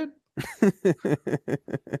fuck this kid?"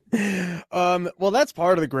 Well, that's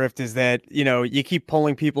part of the grift is that, you keep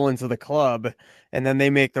pulling people into the club and then they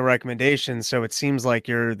make the recommendations. So it seems like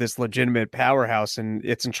you're this legitimate powerhouse and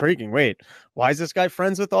it's intriguing. Wait, why is this guy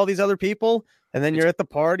friends with all these other people? And then you're at the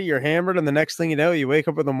party, you're hammered, and the next thing you know, you wake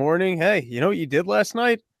up in the morning. Hey, you know what you did last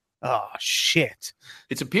night? Oh, shit.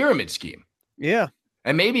 It's a pyramid scheme. Yeah.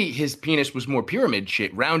 And maybe his penis was more pyramid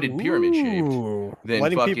shaped, rounded pyramid shaped than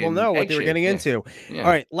letting fucking people know what they were getting into. Yeah. All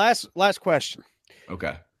right, last question.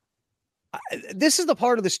 Okay. This is the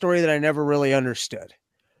part of the story that I never really understood.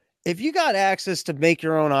 If you got access to make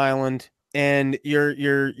your own island and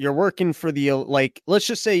you're working for the, like, let's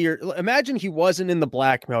just say imagine he wasn't in the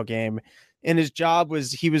blackmail game and his job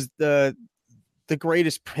was he was the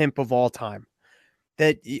greatest pimp of all time.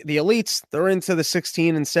 That the elites, they're into the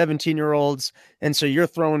 16 and 17-year-olds. And so you're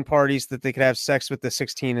throwing parties that they could have sex with the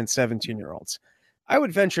 16 and 17-year-olds. I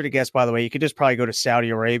would venture to guess, by the way, you could just probably go to Saudi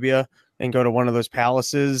Arabia and go to one of those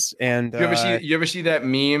palaces. And you ever see that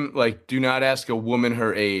meme? Like, do not ask a woman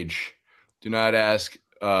her age. Do not ask,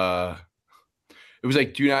 it was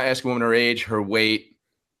like, do not ask a woman her age, her weight,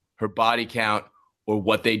 her body count, or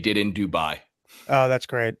what they did in Dubai. Oh, that's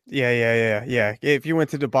great. Yeah. If you went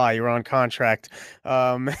to Dubai, you're on contract.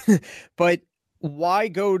 But why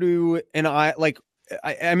go to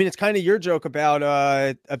I mean, it's kind of your joke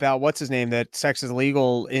about what's his name, that sex is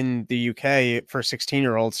legal in the UK for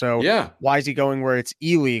 16-year-olds. So yeah, why is he going where it's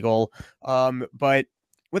illegal? But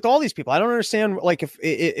with all these people, I don't understand. Like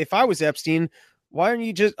if I was Epstein, why aren't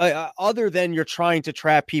you just other than you're trying to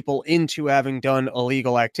trap people into having done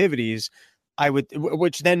illegal activities?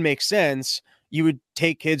 Which then makes sense. You would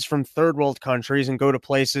take kids from third world countries and go to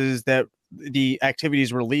places that the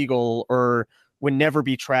activities were legal or would never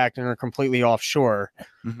be tracked and are completely offshore.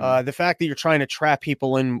 Mm-hmm. The fact that you're trying to trap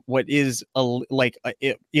people in what is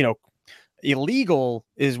illegal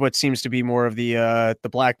is what seems to be more of the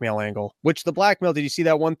blackmail angle. Which the blackmail, did you see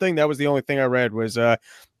that one thing? That was the only thing I read was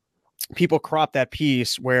people cropped that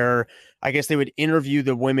piece where I guess they would interview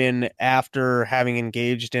the women after having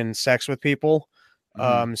engaged in sex with people.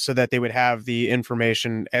 so that they would have the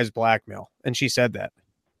information as blackmail. And she said that.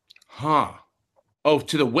 Huh. Oh,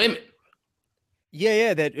 to the women.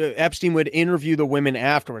 Yeah, that Epstein would interview the women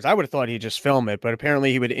afterwards. I would have thought he'd just film it, but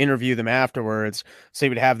apparently he would interview them afterwards, so he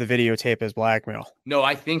would have the videotape as blackmail. No,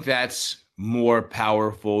 I think that's more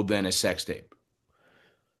powerful than a sex tape.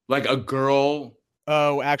 Like a girl,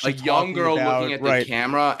 actually, a young girl looking at the right.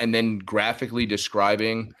 camera and then graphically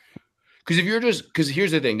describing. Because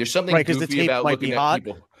here's the thing, there's something goofy about looking at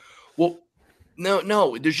people. Well,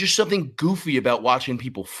 no, there's just something goofy about watching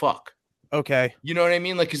people fuck. Okay, you know what I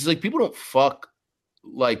mean? Like, because like people don't fuck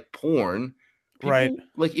like porn, right?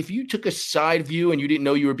 Like if you took a side view and you didn't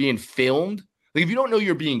know you were being filmed, like if you don't know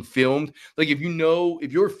you're being filmed, like if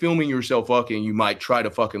you're filming yourself fucking, you might try to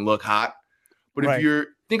fucking look hot. But if you're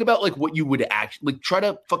think about like what you would actually like, try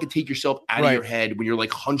to fucking take yourself out of your head when you're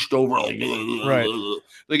like hunched over, like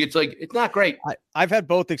it's not great. I've had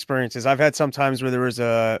both experiences. I've had sometimes where there was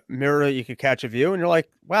a mirror that you could catch a view and you're like,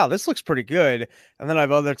 wow, this looks pretty good. And then I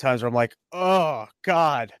have other times where I'm like, oh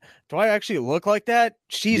God, do I actually look like that?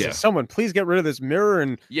 Jesus, someone please get rid of this mirror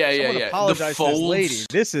and apologize to this lady.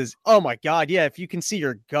 This is, oh my God. Yeah. If you can see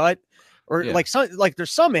your gut. Or like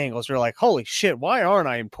there's some angles where you're like, holy shit, why aren't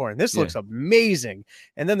I in porn? This looks amazing.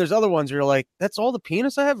 And then there's other ones where you're like, that's all the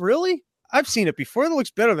penis I have? Really? I've seen it before. That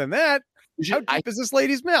looks better than that. How deep is this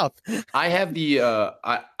lady's mouth? I have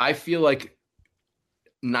I feel like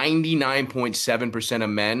 99.7% of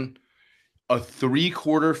men, a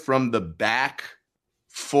 3/4 from the back,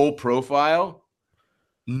 full profile.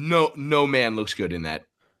 No man looks good in that.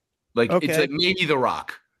 Like it's like maybe The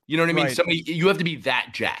Rock. You know what I mean? Somebody, you have to be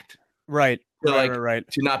that jacked. Right. To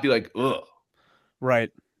not be like, ugh. Right.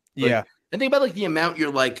 Like, yeah. And think about like the amount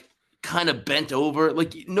you're like kind of bent over.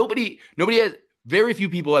 Like nobody has, very few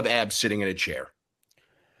people have abs sitting in a chair.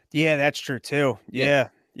 Yeah, that's true too. Yeah.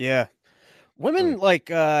 Women like,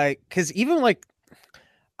 cause even like,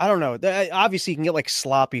 I don't know. Obviously you can get like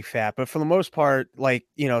sloppy fat, but for the most part, like,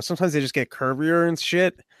 you know, sometimes they just get curvier and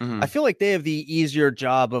shit. I feel like they have the easier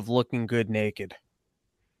job of looking good naked.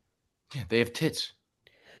 Yeah, they have tits.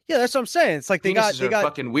 Yeah, that's what I'm saying. It's like they got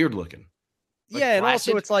fucking weird looking. Like and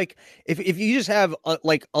also it's like if you just have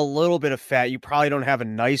like a little bit of fat, you probably don't have a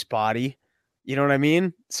nice body. You know what I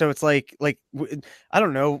mean? So it's like I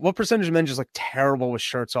don't know, what percentage of men just like terrible with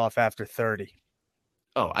shirts off after 30?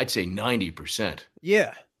 Oh, I'd say 90%.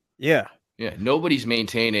 Yeah. Nobody's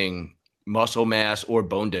maintaining muscle mass or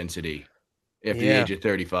bone density after the age of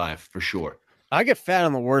 35 for sure. I get fat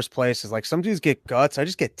in the worst places. Like some dudes get guts. I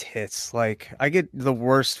just get tits. Like I get the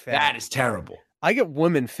worst fat. That is terrible. I get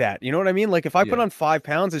women fat. You know what I mean? Like if I put on 5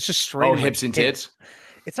 pounds, it's just straight. Oh, hips and tits.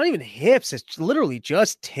 It's not even hips. It's literally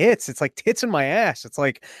just tits. It's like tits in my ass. It's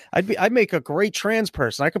like I'd make a great trans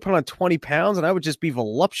person. I could put on 20 pounds and I would just be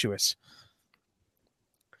voluptuous.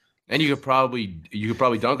 And you could probably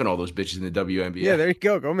dunk on all those bitches in the WNBA. Yeah, there you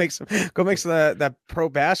go. Go make some that pro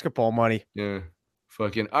basketball money. Yeah.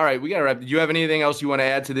 Fucking all right, we gotta wrap. Do you have anything else you want to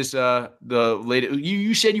add to this? The latest.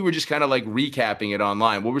 You said you were just kind of like recapping it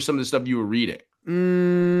online. What were some of the stuff you were reading?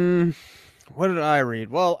 What did I read?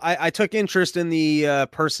 Well, I took interest in the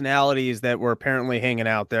personalities that were apparently hanging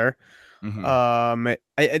out there. What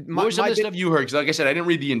was some of the stuff you heard? Because like I said, I didn't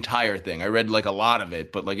read the entire thing. I read like a lot of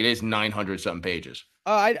it, but like it is 900 something pages.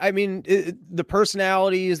 I mean, the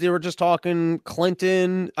personalities, they were just talking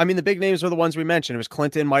Clinton. I mean, the big names were the ones we mentioned. It was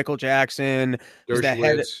Clinton, Michael Jackson.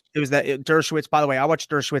 Dershowitz. It was that Dershowitz. By the way, I watched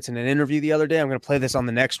Dershowitz in an interview the other day. I'm going to play this on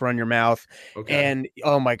the next Run Your Mouth. Okay. And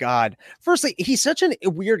oh my God. Firstly, he's such a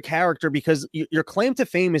weird character because your claim to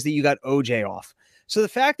fame is that you got OJ off. So the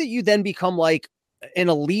fact that you then become like an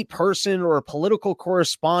elite person or a political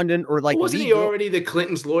correspondent or like, wasn't he already the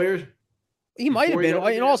Clinton's lawyer? He might have been,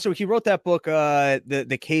 and also he wrote that book,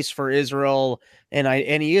 the Case for Israel,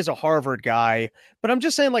 and he is a Harvard guy. But I'm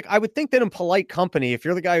just saying, like, I would think that in polite company, if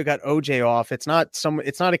you're the guy who got OJ off, it's not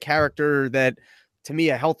a character that, to me,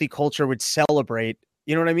 a healthy culture would celebrate.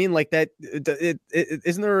 You know what I mean? Like that.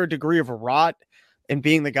 Isn't there a degree of rot in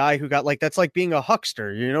being the guy who got like that's like being a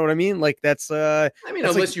huckster? You know what I mean? Like that's. I mean,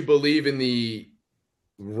 unless you believe in the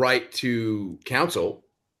right to counsel.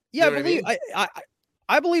 Yeah,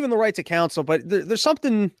 I believe in the right to counsel, but there's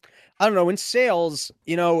something, I don't know, in sales,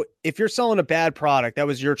 you know, if you're selling a bad product, that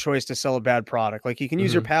was your choice to sell a bad product. Like you can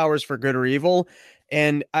use your powers for good or evil.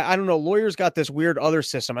 And I don't know, lawyers got this weird other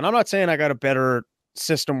system. And I'm not saying I got a better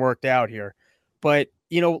system worked out here, but,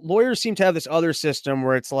 you know, lawyers seem to have this other system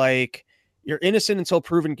where it's like, you're innocent until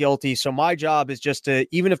proven guilty. So my job is just to,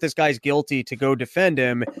 even if this guy's guilty, to go defend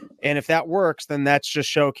him. And if that works, then that's just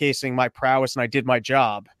showcasing my prowess and I did my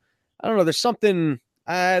job. I don't know. There's something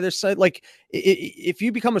There's like if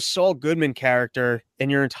you become a Saul Goodman character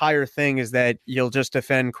and your entire thing is that you'll just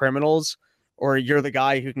defend criminals, or you're the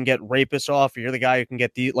guy who can get rapists off, or you're the guy who can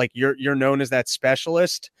get the like you're known as that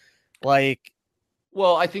specialist. Like,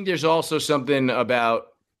 Well, I think there's also something about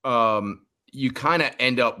you kind of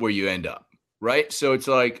end up where you end up, right? So it's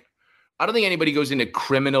like I don't think anybody goes into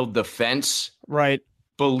criminal defense right.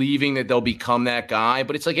 believing that they'll become that guy,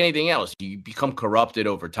 but it's like anything else. You become corrupted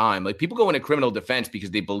over time. Like people go into criminal defense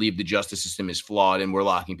because they believe the justice system is flawed and we're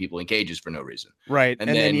locking people in cages for no reason. Right. And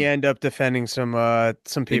then you then end up defending some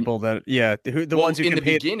people that the well, ones who in can the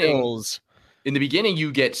pay the beginning, bills. in the beginning,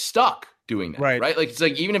 you get stuck doing that, Right. right? Like it's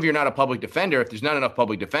like even if you're not a public defender, if there's not enough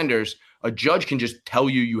public defenders, a judge can just tell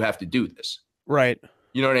you have to do this. Right.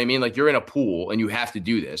 You know what I mean? Like you're in a pool and you have to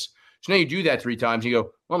do this. So now you do that 3 times. You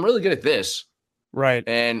go, well, I'm really good at this. Right.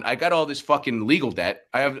 And I got all this fucking legal debt.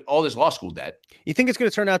 I have all this law school debt. You think it's going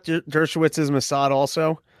to turn out Dershowitz is Mossad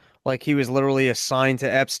also? Like he was literally assigned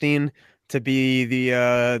to Epstein to be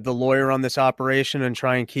the lawyer on this operation and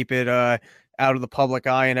try and keep it out of the public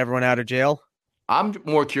eye and everyone out of jail? I'm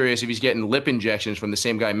more curious if he's getting lip injections from the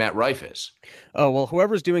same guy Matt Rife is. Oh, well,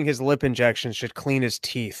 whoever's doing his lip injections should clean his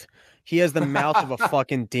teeth. He has the mouth of a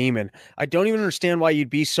fucking demon. I don't even understand why you'd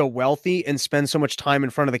be so wealthy and spend so much time in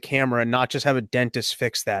front of the camera and not just have a dentist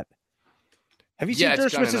fix that. Have you seen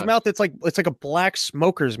Dershowitz's mouth? It's like a black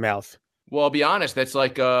smoker's mouth. Well, I'll be honest. That's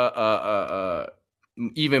like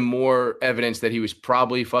even more evidence that he was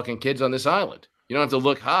probably fucking kids on this island. You don't have to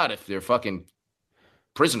look hot if they're fucking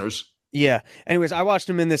prisoners. Yeah. Anyways, I watched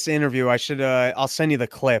him in this interview. I'll send you the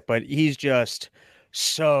clip, but he's just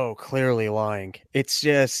so clearly lying. It's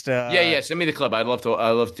just yeah. Send me the clip. I'd love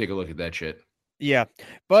to take a look at that shit. Yeah.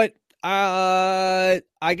 But I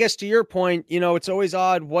guess to your point, it's always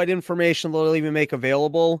odd what information they'll even make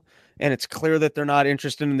available. And it's clear that they're not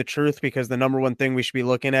interested in the truth because the number one thing we should be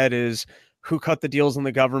looking at is who cut the deals in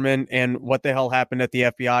the government and what the hell happened at the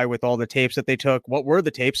FBI with all the tapes that they took. What were the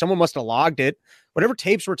tapes? Someone must have logged it. Whatever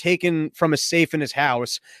tapes were taken from a safe in his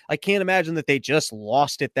house, I can't imagine that they just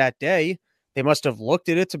lost it that day. They must have looked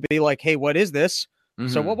at it to be like, hey, what is this? Mm-hmm.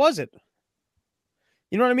 So what was it?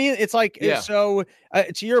 You know what I mean? It's like, so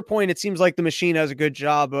to your point, it seems like the machine does a good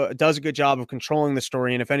job of controlling the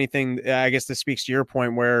story. And if anything, I guess this speaks to your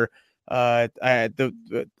point where I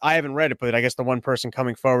haven't read it, but I guess the one person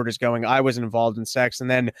coming forward is going, I wasn't involved in sex.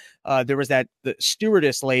 And then there was the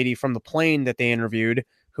stewardess lady from the plane that they interviewed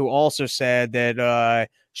who also said that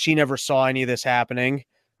she never saw any of this happening.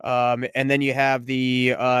 And then you have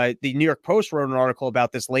the New York Post wrote an article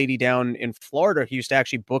about this lady down in Florida who used to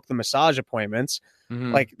actually book the massage appointments.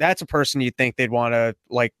 Mm-hmm. Like that's a person you'd think they'd want to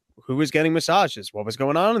like, who was getting massages, what was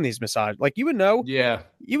going on in these massages. Like you would know,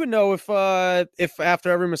 you would know if after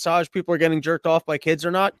every massage people are getting jerked off by kids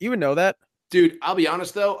or not. You would know that. Dude, I'll be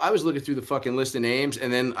honest though. I was looking through the fucking list of names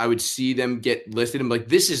and then I would see them get listed. I'm like,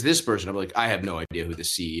 this is this person. I'm like, I have no idea who the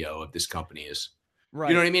CEO of this company is. Right.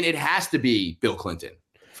 You know what I mean? It has to be Bill Clinton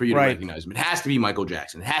for you to recognize him. It has to be Michael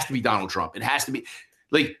Jackson. It has to be Donald Trump. It has to be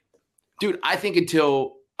like, dude, I think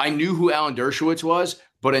until I knew who Alan Dershowitz was,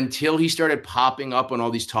 but until he started popping up on all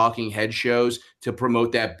these talking head shows to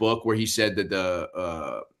promote that book where he said that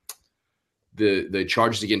the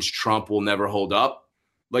charges against Trump will never hold up.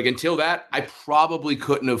 Like until that, I probably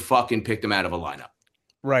couldn't have fucking picked him out of a lineup.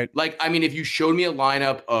 Right. Like, I mean, if you showed me a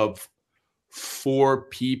lineup of 4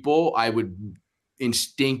 people, I would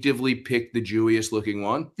instinctively pick the Jewiest looking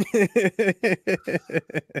one.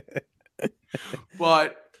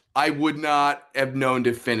 But I would not have known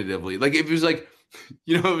definitively. Like if it was like,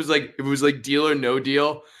 if it was like Deal or No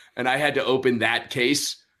Deal and I had to open that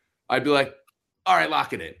case, I'd be like, all right,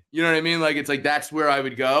 lock it in. You know what I mean? Like, it's like, that's where I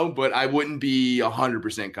would go, but I wouldn't be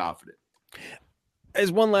 100% confident.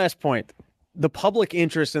 As one last point, the public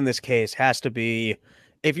interest in this case has to be,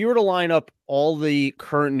 if you were to line up all the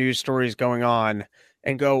current news stories going on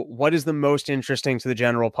and go, what is the most interesting to the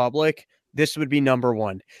general public? This would be number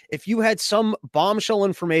one. If you had some bombshell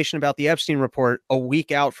information about the Epstein report a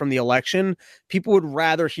week out from the election, people would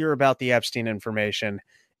rather hear about the Epstein information.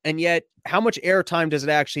 And yet, how much airtime does it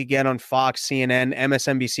actually get on Fox, CNN,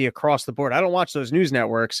 MSNBC across the board? I don't watch those news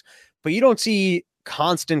networks, but you don't see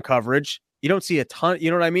constant coverage. You don't see a ton. You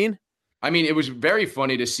know what I mean? I mean, it was very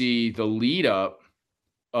funny to see the lead up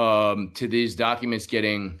to these documents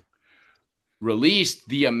getting released.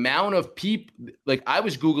 The amount of people, like I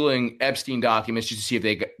was Googling Epstein documents just to see if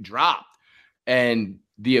they got dropped. And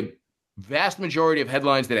the vast majority of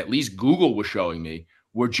headlines that at least Google was showing me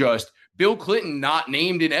were just Bill Clinton not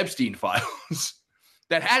named in Epstein files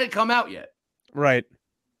that hadn't come out yet. Right.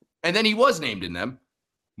 And then he was named in them,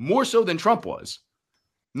 more so than Trump was.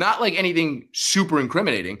 Not like anything super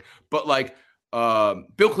incriminating, but like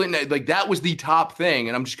Bill Clinton, like that was the top thing.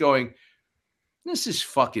 And I'm just going, this is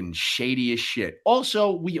fucking shady as shit.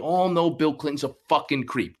 Also, we all know Bill Clinton's a fucking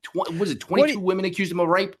creep. Was it 22 women accused him of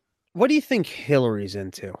rape? What do you think Hillary's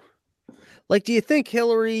into? Like, do you think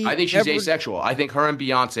Hillary... I think she's asexual. I think her and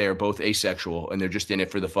Beyonce are both asexual, and they're just in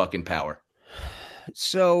it for the fucking power.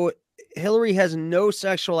 So Hillary has no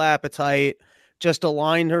sexual appetite, just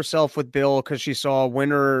aligned herself with Bill because she saw a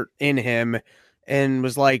winner in him and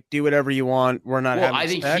was like, do whatever you want. We're not having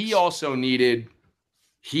sex. I think he also needed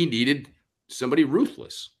somebody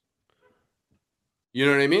ruthless. You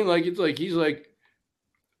know what I mean? Like, it's like, he's like,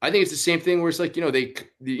 I think it's the same thing where it's like,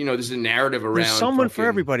 there's a narrative around. There's someone for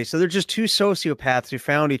everybody. So they're just two sociopaths who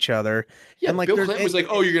found each other. Yeah, and like Bill Clinton was like,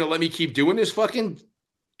 oh, you're going to let me keep doing this fucking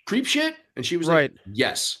creep shit? And she was like,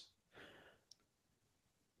 yes.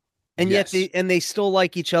 And yet they still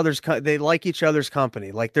like each other's company.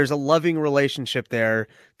 Like there's a loving relationship there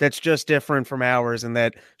that's just different from ours, and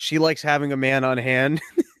that she likes having a man on hand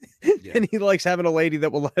and he likes having a lady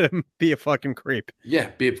that will let him be a fucking creep. Yeah,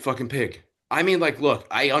 be a fucking pig. I mean, like, look,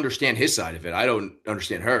 I understand his side of it. I don't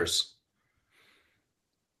understand hers.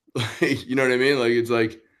 You know what I mean? Like, it's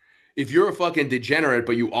like, if you're a fucking degenerate,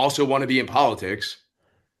 but you also want to be in politics,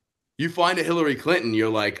 you find a Hillary Clinton, you're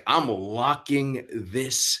like, I'm locking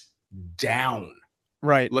this down.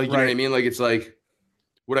 Right. Like, you know what I mean? Like, it's like,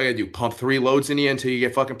 what I got to do? Pump 3 loads in you until you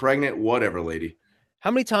get fucking pregnant? Whatever, lady.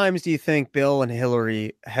 How many times do you think Bill and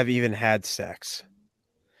Hillary have even had sex?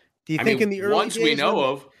 Do you think in the early ones days we know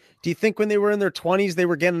of? Do you think when they were in their 20s, they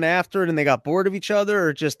were getting after it and they got bored of each other,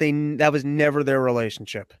 or just that was never their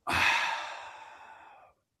relationship?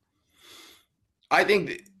 I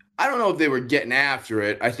don't know if they were getting after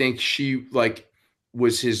it. I think she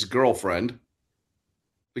was his girlfriend.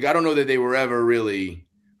 Like, I don't know that they were ever really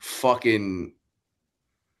fucking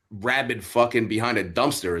rabid fucking behind a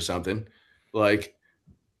dumpster or something. Like,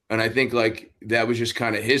 and I think like that was just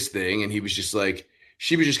kind of his thing. And he was just like,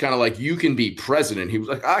 she was just kind of like, you can be president. He was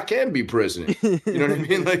like, I can be president. You know what I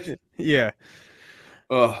mean? Like, yeah.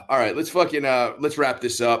 All right, let's wrap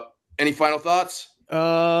this up. Any final thoughts?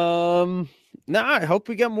 No, I hope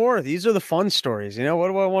we get more. These are the fun stories. You know, what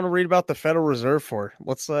do I want to read about the Federal Reserve for?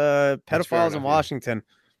 Let's pedophiles in Washington.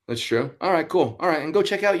 That's true. All right, cool. All right, and go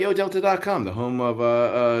check out yodelta.com, the home of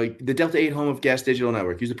the Delta 8 home of Gas Digital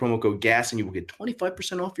Network. Use the promo code GAS and you will get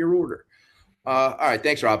 25% off your order. All right,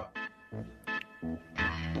 thanks, Rob.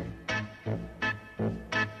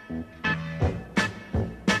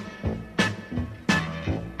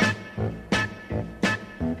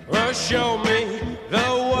 Show me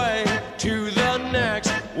the way to the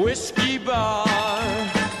next whiskey bar.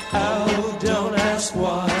 Oh, don't ask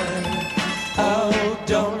why. Oh,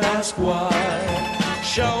 don't ask why.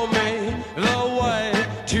 Show me the way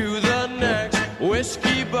to the next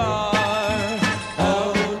whiskey bar.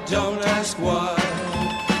 Oh, don't ask why.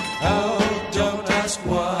 Oh, don't ask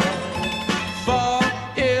why. For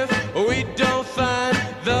if we don't find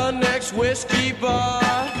the next whiskey bar,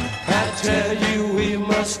 I tell you we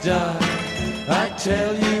must die. I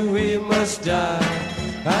tell you we must die.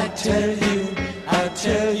 I tell you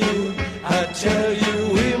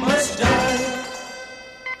we must die.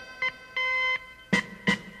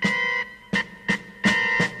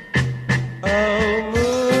 Oh,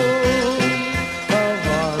 moon of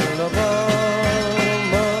Alabama,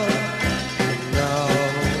 now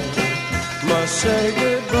must say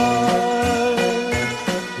goodbye.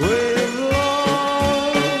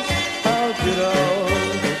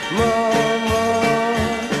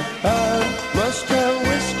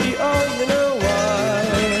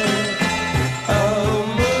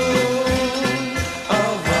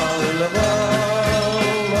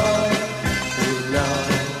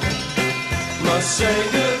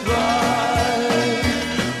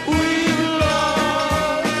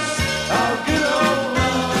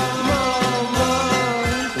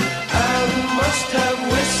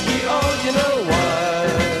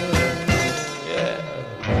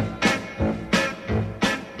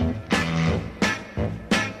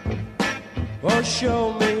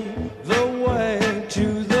 Show me the way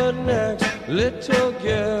to the next little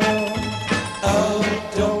girl. Oh,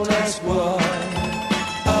 don't ask why.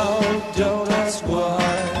 Oh, don't ask why.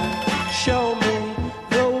 Show me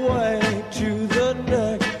the way to the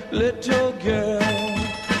next little girl.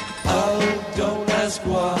 Oh, don't ask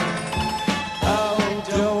why. Oh,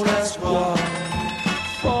 don't ask why.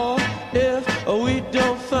 For if we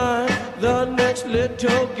don't find the next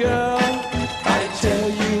little girl, I tell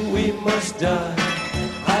you we must die.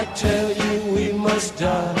 I tell you we must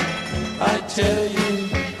die. I tell you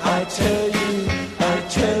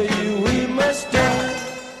we must die.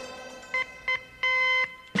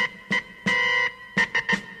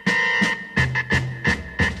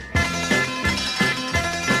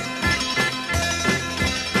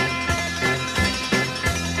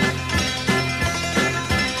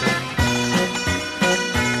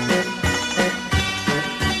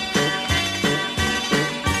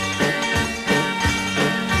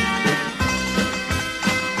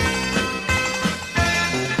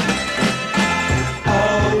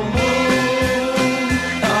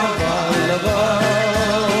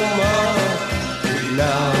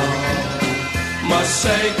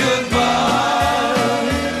 say